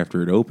right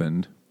after it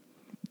opened.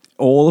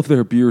 All of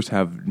their beers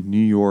have New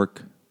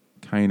York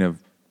kind of...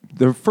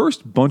 The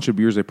first bunch of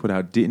beers they put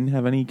out didn't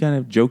have any kind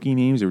of jokey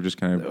names. They were just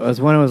kind It of... was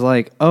when it was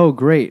like, oh,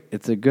 great,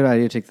 it's a good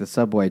idea to take the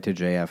subway to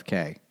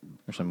JFK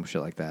or some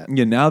shit like that.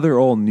 Yeah, now they're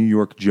all New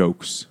York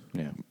jokes.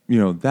 Yeah. You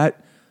know,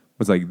 that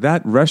was like,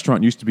 that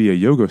restaurant used to be a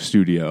yoga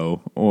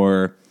studio,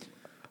 or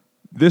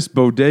this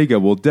bodega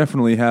will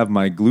definitely have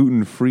my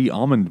gluten-free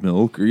almond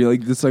milk, or you're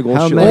like, this like all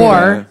How shit many,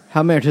 like that.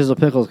 how many artisanal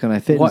pickles can I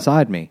fit What?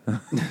 inside me?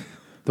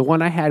 the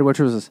one I had, which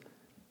was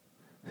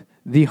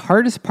the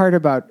hardest part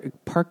about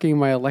parking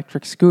my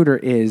electric scooter,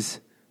 is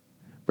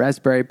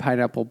raspberry,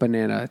 pineapple,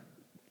 banana,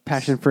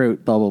 passion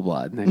fruit, blah, blah,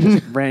 blah. And then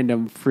just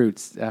random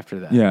fruits after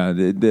that. Yeah,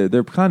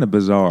 they're kind of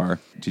bizarre.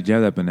 Did you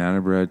have that banana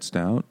bread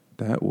stout?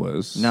 That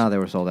was... No, they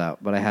were sold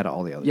out, but I had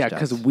all the other Yeah, stuff.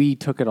 because we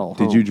took it all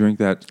home. Did you drink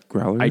that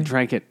growler? I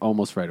drank it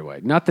almost right away.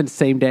 Not the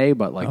same day,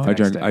 but like Oh, the I next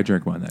drank. day. I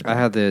drank mine that day. I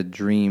had the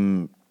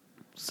Dream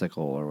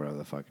Sickle or whatever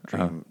the fuck.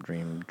 Dream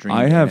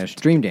I have- Danish.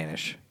 Dream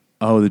Danish.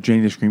 Oh, the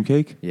Danish cream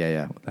cake? Yeah,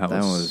 yeah. That That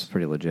was- one was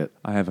pretty legit.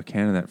 I have a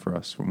can of that for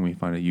us when we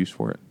find a use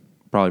for it.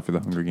 Probably for the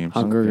Hunger Games.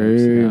 Hunger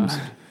Games.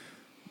 yeah.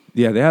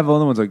 Yeah, they have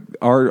other ones like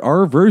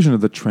our version of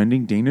the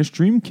trending Danish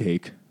dream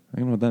cake. I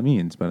don't know what that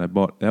means, but I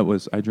bought that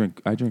was I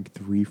drank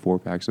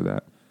 3-4 packs of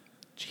that.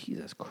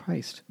 Jesus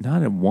Christ.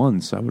 Not at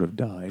once, I would have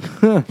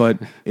died, but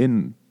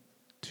in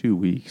 2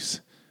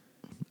 weeks.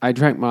 I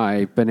drank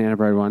my banana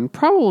bread one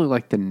probably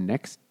like the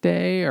next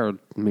day or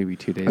maybe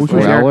 2 days Which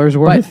later. was $1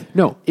 worth? But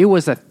no, it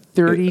was a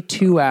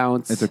 32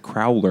 ounce It's a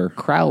crowler.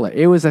 crowler.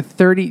 It was a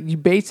 30. You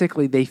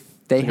basically, they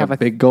have a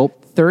big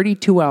gulp.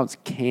 32 ounce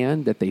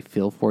can that they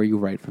fill for you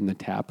right from the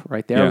tap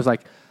right there. Yeah. I was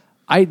like,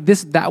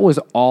 that was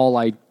all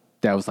I.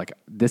 That was like,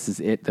 this is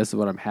it. This is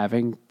what I'm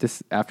having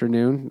this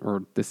afternoon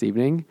or this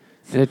evening.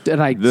 And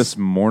I This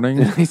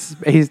morning, I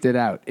spaced it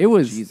out. It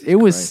was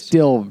Christ.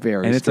 still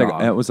very and it's strong.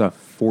 like that was a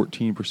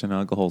 14%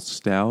 alcohol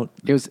stout.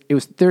 It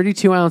was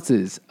 32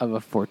 ounces of a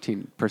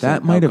 14%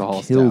 That might have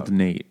alcohol killed stout.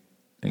 Nate.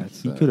 And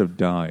That's, he could have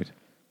died.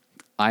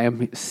 I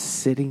am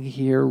sitting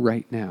here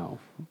right now,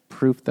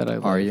 proof that I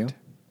lived. Are you?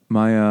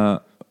 My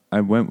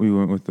we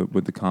went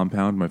with the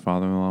compound. My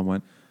father-in-law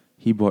went.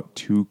 He bought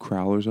 2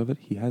 crowlers of it.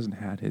 He hasn't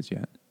had his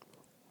yet.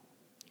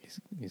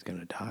 He's going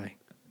to die.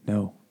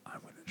 No, I'm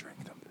going to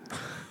drink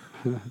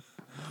them.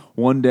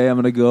 One day I'm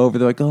going to go over.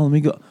 They're like, oh, let me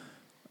go.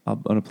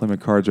 I'm going to play my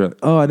cards right.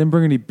 Oh, I didn't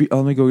bring any beer. Oh,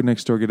 let me go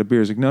next door get a beer.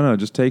 He's like, no,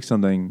 just take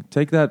something.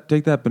 Take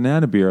that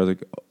banana beer. I was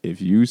like,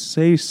 if you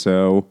say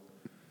so,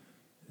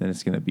 then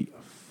it's going to be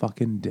a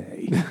fucking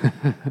day.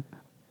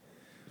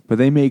 But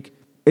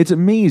it's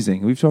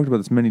amazing. We've talked about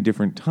this many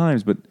different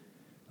times, but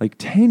like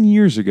 10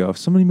 years ago, if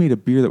somebody made a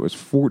beer that was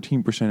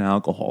 14%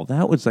 alcohol,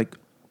 that was like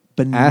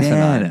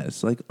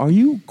bananas. Like, are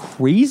you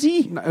crazy?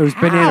 It was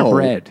banana How?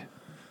 bread.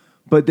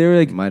 But they're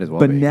like Might as well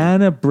be.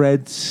 banana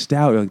bread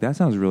stout. You're like, that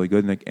sounds really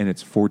good. And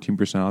it's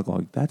 14% alcohol.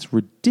 Like, that's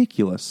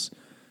ridiculous.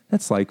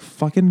 That's like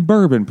fucking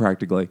bourbon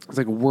practically. It's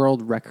like a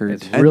world record.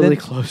 It's And really then-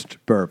 close to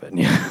bourbon.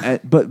 Yeah.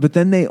 But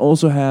then they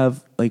also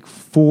have like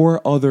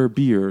 4 other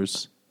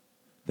beers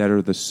that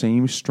are the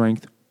same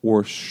strength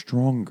or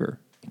stronger.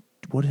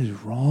 What is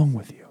wrong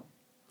with you?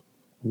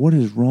 What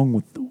is wrong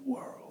with the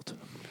world?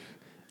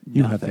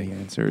 You have the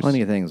answers.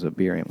 Plenty of things, but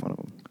beer ain't one of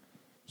them.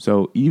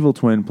 So Evil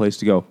Twin, place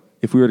to go.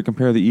 If we were to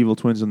compare the Evil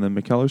Twins and the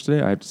McKellers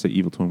today, I have to say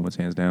Evil Twin wins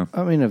hands down.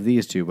 I mean, of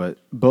these two, but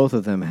both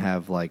of them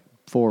have like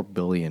 4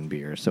 billion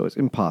beers, so it's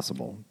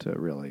impossible to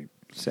really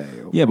say.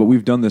 Yeah, but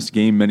we've done this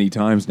game many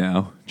times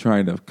now,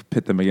 trying to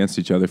pit them against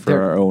each other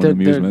for our own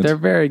amusement. They're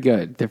very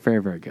good. They're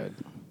very, very good.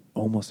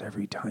 Almost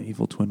every time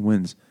Evil Twin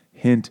wins.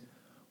 Hint,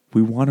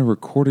 we want to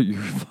record at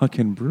your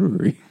fucking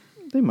brewery.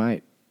 They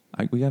might.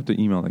 We have to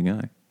email the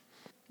guy.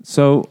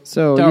 So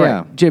All yeah.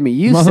 right. Jimmy,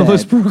 you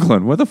Motherless said...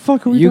 Brooklyn. What the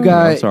fuck are we You doing?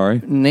 guys, I'm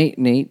sorry.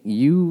 Nate,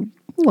 you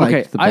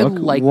liked the book. I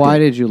liked Why it.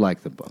 did you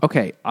like the book?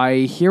 Okay, I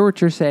hear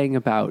what you're saying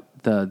about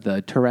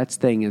the Tourette's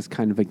thing is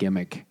kind of a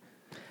gimmick.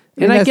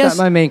 And I guess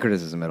not my main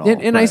criticism at all.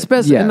 And I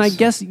yes.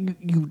 guess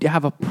you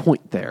have a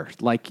point there.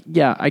 Like,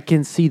 yeah, I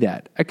can see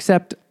that.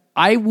 Except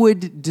I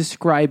would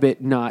describe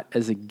it not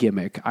as a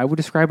gimmick. I would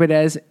describe it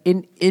as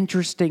an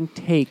interesting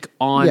take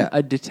on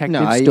a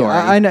detective story.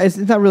 I know it's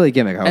not really a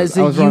gimmick. I was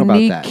wrong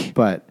about that.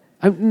 But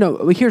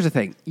no, here's the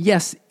thing.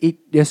 Yes, it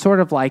is sort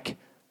of like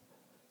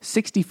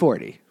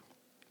 60-40.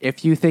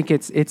 If you think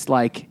it's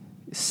like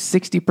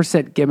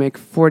 60% gimmick,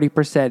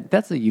 40%,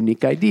 that's a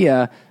unique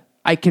idea.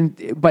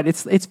 But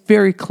it's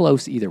very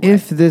close either way.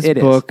 if this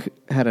book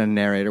had a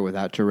narrator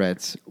without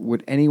Tourette's,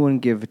 would anyone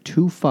give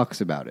two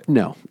fucks about it?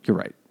 No, you're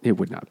right. It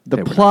would not.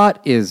 The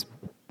plot is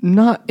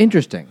not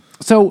interesting.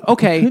 So,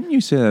 okay. Couldn't you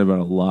say that about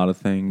a lot of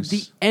things?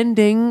 The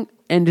ending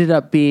ended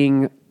up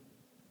being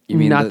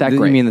not that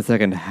great. You mean the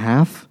second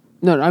half?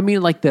 No, I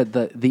mean like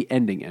the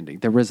ending,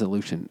 the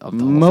resolution of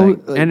the whole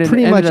thing. And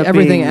pretty much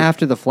everything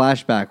after the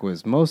flashback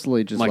was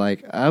mostly just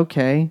like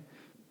okay.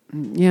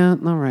 Yeah,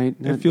 all right.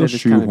 It feels that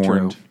is kinda true.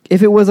 shoehorned.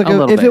 If it was like A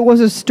little bit. it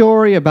was a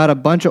story about a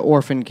bunch of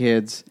orphan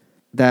kids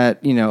that,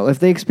 if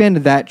they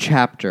expanded that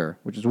chapter,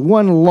 which is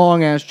one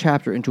long ass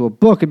chapter, into a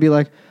book, it'd be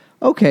like,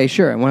 okay,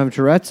 sure. And one of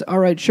Tourette's, all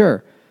right,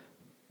 sure.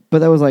 But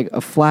that was like a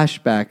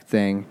flashback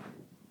thing.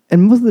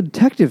 And most of the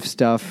detective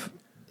stuff,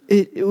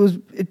 it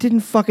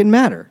didn't fucking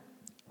matter.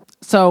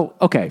 So,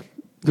 okay,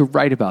 you're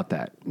right about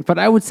that. But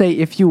I would say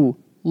if you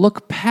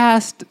look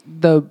past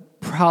the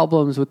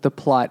problems with the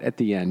plot at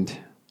the end,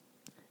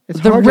 It's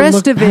the hard to rest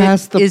look of it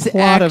past the is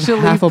plot of actually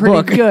half a pretty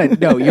book.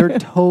 good. No, you're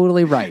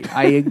totally right.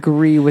 I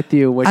agree with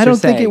you. I don't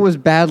think it was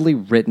badly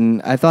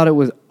written. I thought it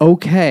was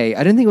okay. I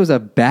didn't think it was a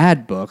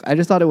bad book. I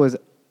just thought it was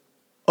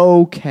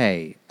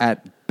okay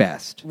at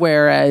best.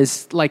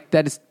 Whereas, like,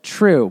 that is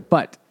true.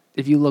 But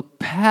if you look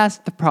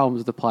past the problems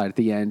with the plot at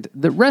the end,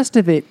 the rest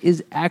of it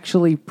is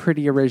actually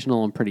pretty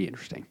original and pretty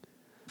interesting.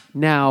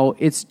 Now,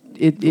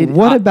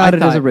 What about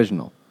it is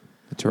original?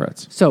 The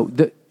Tourette's. So,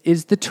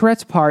 is the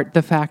Tourette's part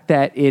the fact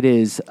that it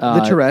is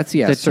The Tourette's,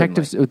 yes,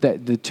 detectives?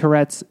 The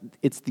Tourette's,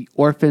 it's the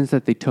orphans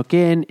that they took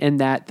in, and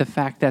that the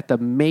fact that the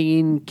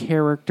main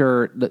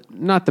character,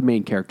 not the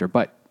main character,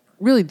 but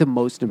really the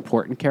most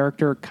important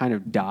character, kind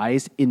of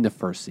dies in the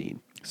first scene,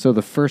 So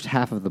the first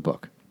half of the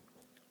book.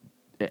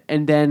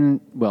 and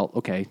then, well,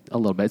 okay, a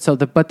little bit. So,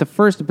 the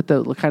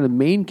kind of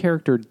main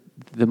character,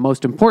 the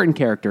most important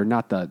character,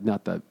 not the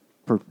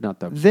There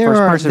first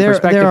are person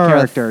perspective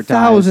character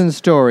 1,000 dies.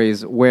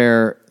 stories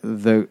where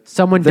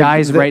Someone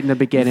dies right in the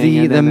beginning,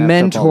 and The then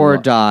mentor blah, blah,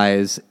 blah.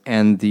 dies,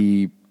 and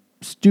the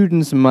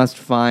students must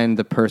find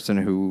the person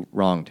who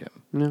wronged him.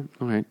 Yeah,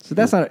 all right. So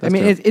that's not. I That's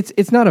mean, true.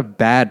 it's not a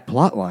bad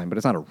plot line, but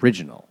it's not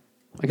original.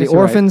 I The guess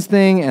you're right. orphans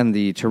thing and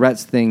the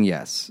Tourette's thing,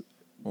 yes,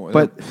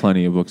 But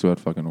plenty of books about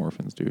fucking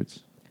orphans,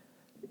 dudes.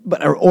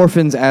 but are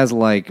orphans as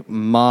like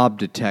mob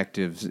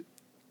detectives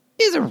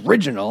is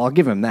original. I'll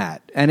give him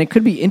that, and it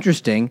could be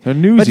interesting. They're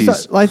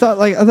newsies. But I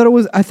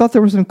thought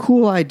there were some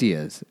cool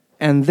ideas,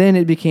 and then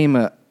it became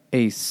a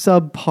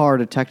subpar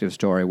detective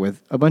story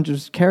with a bunch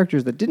of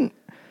characters that didn't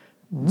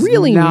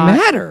really Not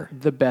matter.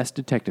 The best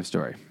detective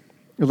story.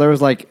 There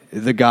was like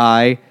the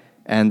guy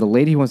and the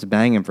lady who wants to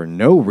bang him for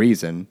no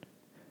reason,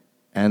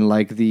 and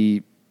like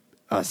the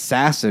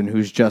assassin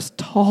who's just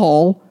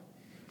tall.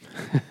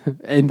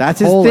 And That's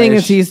his thing,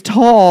 is he's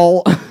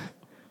tall.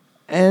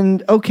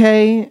 And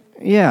okay,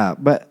 yeah,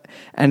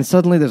 and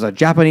suddenly there's a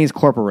Japanese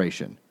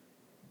corporation,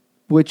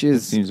 which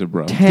is seems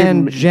abrupt.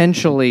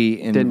 tangentially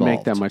involved. Didn't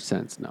make that much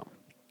sense. No.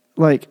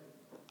 Like,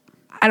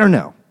 I don't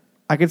know.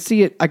 I could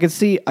see it. I could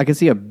see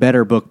a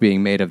better book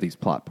being made of these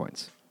plot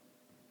points.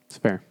 It's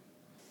fair.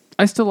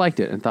 I still liked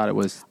it and thought it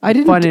was I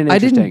didn't. fun and I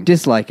interesting. didn't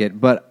dislike it,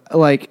 but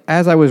like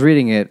as I was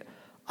reading it,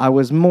 I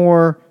was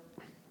more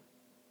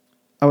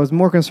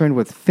concerned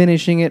with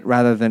finishing it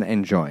rather than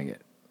enjoying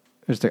it.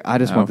 I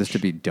just want this to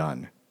be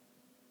done,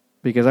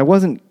 because I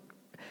wasn't.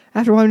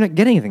 After a while, I'm not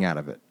getting anything out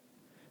of it.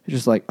 It's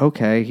just like,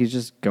 okay, he's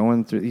just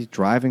going through. He's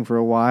driving for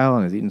a while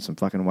and he's eating some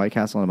fucking White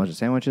Castle and a bunch of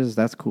sandwiches.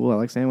 That's cool. I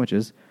like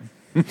sandwiches.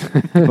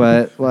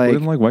 But I like,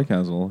 didn't like White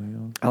Castle.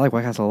 I like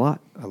White Castle a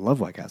lot. I love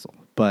White Castle.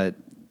 But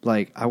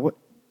like,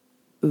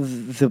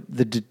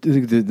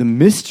 the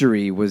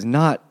mystery was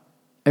not.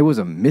 It was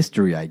a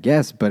mystery, I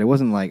guess, but it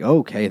wasn't like,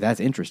 okay, that's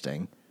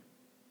interesting.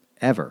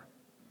 Ever.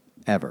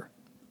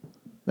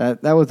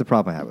 That was the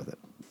problem I had with it.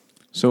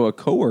 So a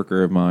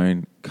coworker of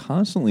mine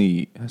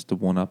constantly has to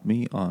one-up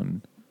me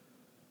on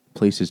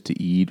places to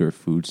eat or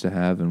foods to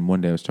have. And one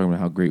day I was talking about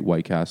how great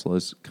White Castle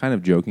is, kind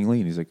of jokingly,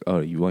 and he's like, "Oh,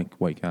 you like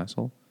White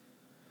Castle?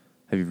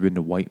 Have you ever been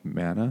to White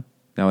Manna?"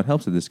 Now it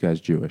helps that this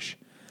guy's Jewish.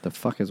 The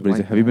fuck is But he's White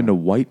like, "Have you been to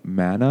Manna? White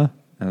Manna?"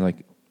 And I'm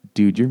like,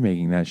 dude, you're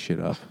making that shit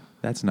up.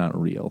 That's not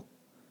real.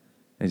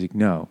 And he's like,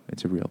 no,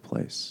 it's a real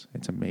place.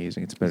 It's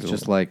amazing. It's better. It's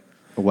just like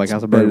a White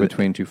Castle burger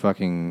between two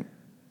fucking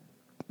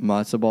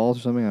matzo balls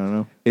or something. I don't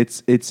know.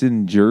 It's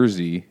in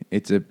Jersey.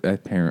 It's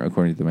apparent,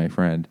 according to my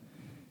friend.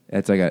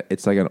 It's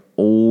like an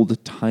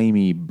old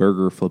timey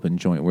burger flipping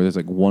joint where there's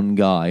like one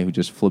guy who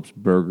just flips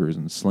burgers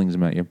and slings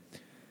them at you.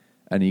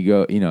 And you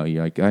go,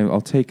 you're like,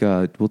 we'll take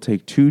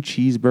 2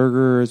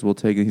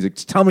 cheeseburgers. He's like,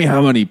 tell me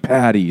how many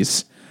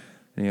patties.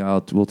 And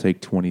we'll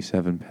take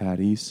 27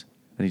 patties.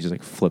 And he just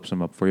like flips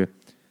them up for you.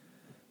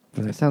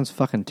 But that sounds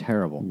fucking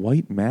terrible.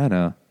 White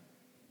Manna.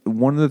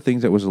 One of the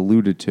things that was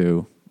alluded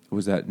to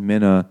was that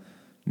Minna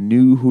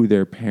knew who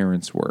their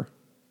parents were.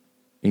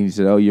 And he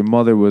said, "Oh, your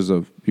mother was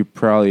you're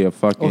probably a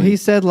fucking." Well, he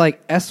said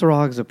like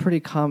Esrog's a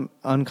pretty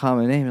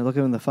uncommon name. And look at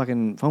him in the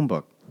fucking phone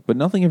book. But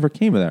nothing ever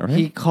came of that, right?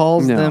 He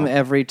calls them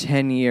every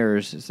 10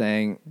 years,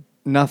 saying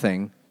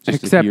nothing.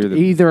 Just Except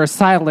either a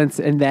silence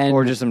and then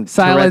or just some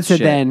silence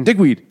Tourette's and then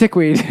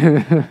dickweed.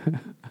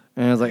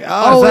 And I was like,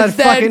 oh, it's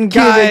that fucking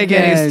guy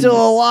again. He's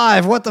still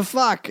alive. What the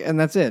fuck? And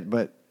that's it.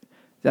 But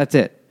that's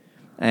it.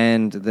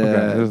 And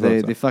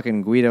the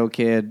fucking Guido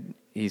kid,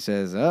 he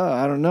says, oh,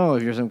 I don't know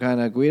if you're some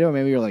kind of Guido.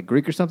 Maybe you're like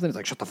Greek or something. It's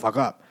like, shut the fuck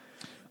up.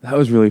 That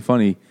was really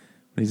funny.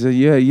 He said,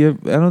 yeah, I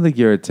don't think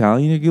you're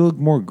Italian. You look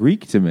more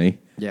Greek to me.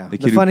 Yeah. The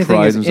kid funny who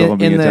prides himself on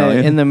being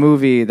Italian. In the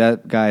movie,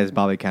 that guy is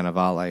Bobby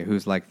Cannavale,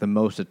 who's like the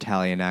most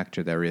Italian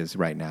actor there is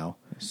right now.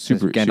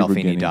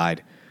 Gandolfini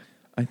died.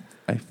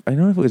 I don't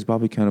know if it was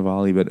Bobby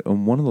Cannavale, but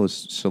on one of those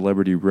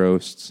celebrity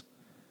roasts,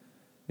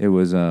 it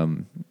was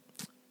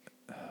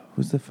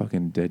who's the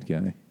fucking dead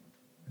guy?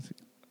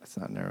 That's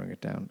not narrowing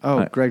it down.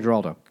 Oh, Greg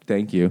Giraldo.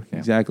 Thank you. Yeah.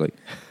 Exactly.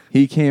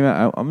 He came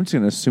out. I'm just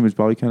going to assume it's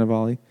Bobby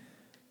Cannavale,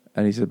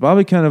 and he said,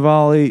 "Bobby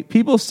Cannavale.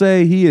 People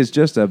say he is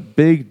just a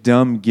big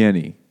dumb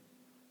guinea,"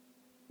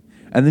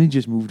 and then he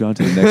just moved on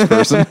to the next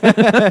person.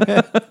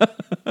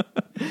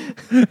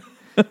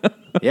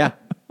 Yeah.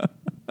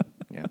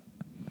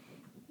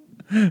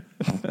 I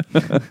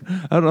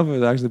don't know if it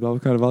was actually Bobby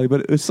Cannavale, but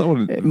it was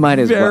someone it might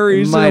as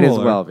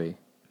well be.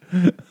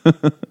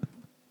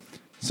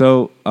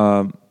 So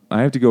I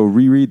have to go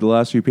reread the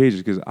last few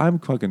pages because I'm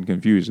fucking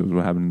confused with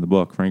what happened in the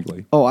book,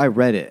 frankly. Oh, I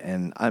read it,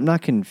 and I'm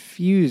not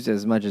confused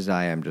as much as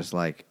I am just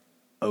like,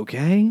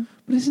 okay.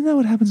 But isn't that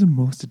what happens in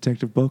most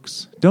detective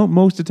books? Don't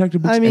most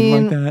detective books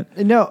end like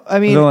that? No, I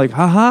mean... They're like,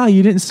 haha,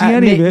 you didn't see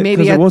any of it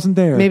because it wasn't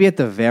there. Maybe at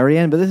the very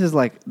end, but this is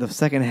like, the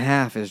second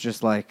half is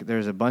just like,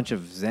 there's a bunch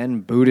of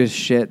Zen Buddhist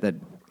shit that,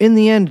 in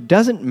the end,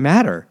 doesn't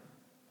matter.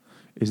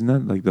 Isn't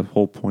that like the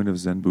whole point of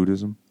Zen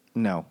Buddhism?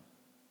 No.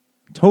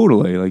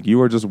 Totally. Like,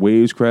 you are just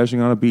waves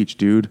crashing on a beach,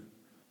 dude.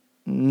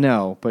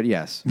 No, but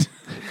yes.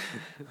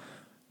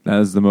 That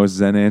is the most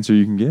Zen answer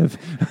you can give.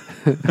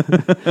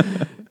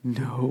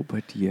 No,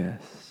 but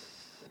yes.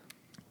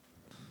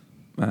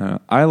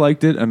 I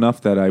liked it enough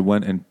that I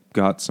went and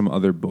got some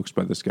other books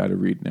by this guy to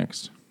read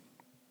next.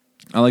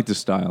 I liked his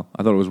style.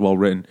 I thought it was well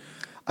written.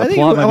 The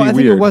plot might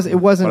be weird,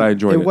 but I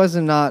enjoyed it. It was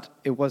not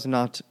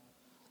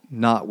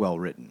well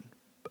written.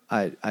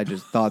 I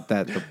just thought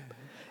that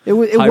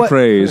high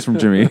praise from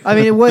Jimmy. I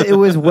mean, it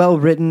was well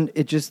written.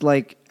 It just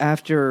like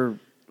after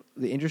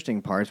the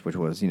interesting parts, which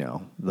was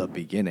the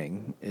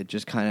beginning, it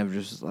just kind of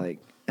just like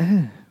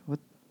what?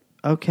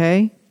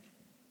 Okay,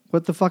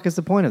 what the fuck is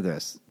the point of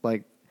this?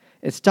 Like,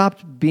 it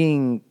stopped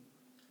being.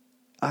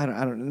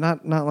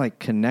 Not like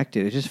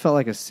connected. It just felt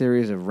like a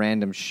series of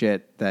random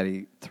shit that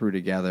he threw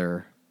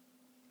together.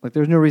 Like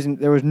there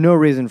was no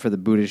reason for the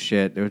Buddhist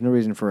shit. There was no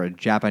reason for a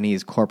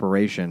Japanese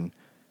corporation.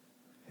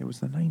 It was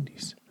the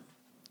 90s.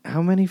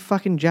 How many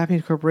fucking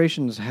Japanese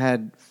corporations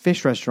had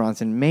fish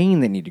restaurants in Maine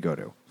they need to go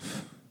to?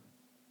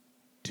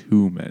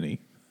 Too many.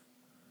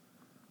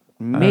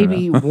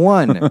 Maybe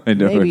one.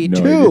 Maybe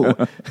two.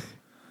 Idea.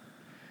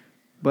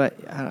 But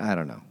I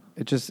don't know.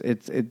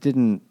 It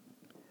didn't.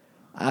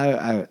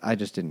 I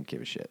just didn't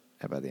give a shit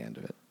about the end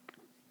of it.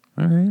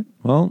 All right.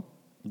 Well,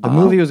 the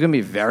movie was going to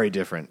be very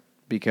different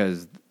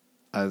because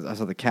I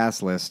saw the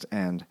cast list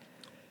and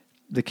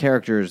the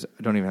characters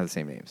don't even have the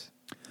same names.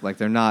 Like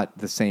they're not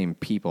the same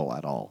people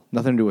at all.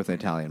 Nothing to do with the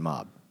Italian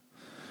mob.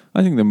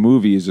 I think the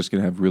movie is just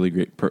going to have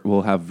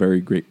will have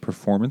very great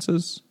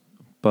performances,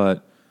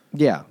 but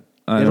yeah,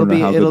 it'll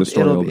be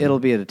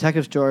a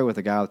detective story with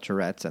a guy with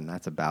Tourette's, and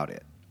that's about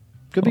it.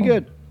 Could be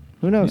good.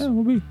 Who knows? Yeah,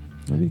 will be.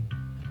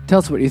 Tell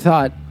us what you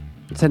thought.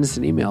 Send us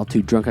an email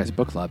to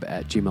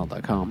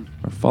drunkguysbookclub@gmail.com.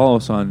 Or follow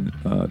us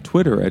on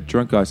Twitter at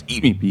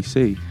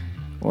drunkguyseatmebc.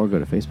 Or go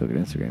to Facebook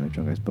and Instagram at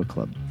Drunk Guys Book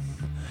Club.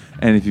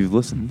 And if you've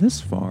listened this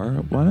far,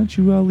 why don't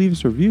you leave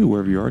us a review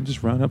wherever you are and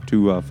just round up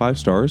to 5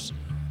 stars,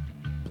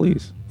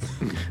 please.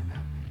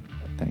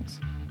 Thanks.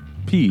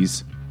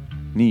 Peas,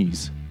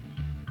 knees,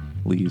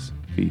 lees,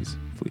 fees,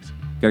 fleas.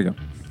 Gotta go.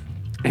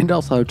 And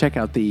also check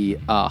out the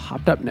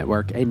Hopped Up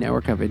Network, a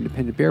network of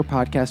independent beer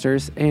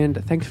podcasters.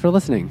 And thanks for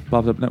listening.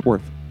 Hopped Up Net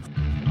Worth.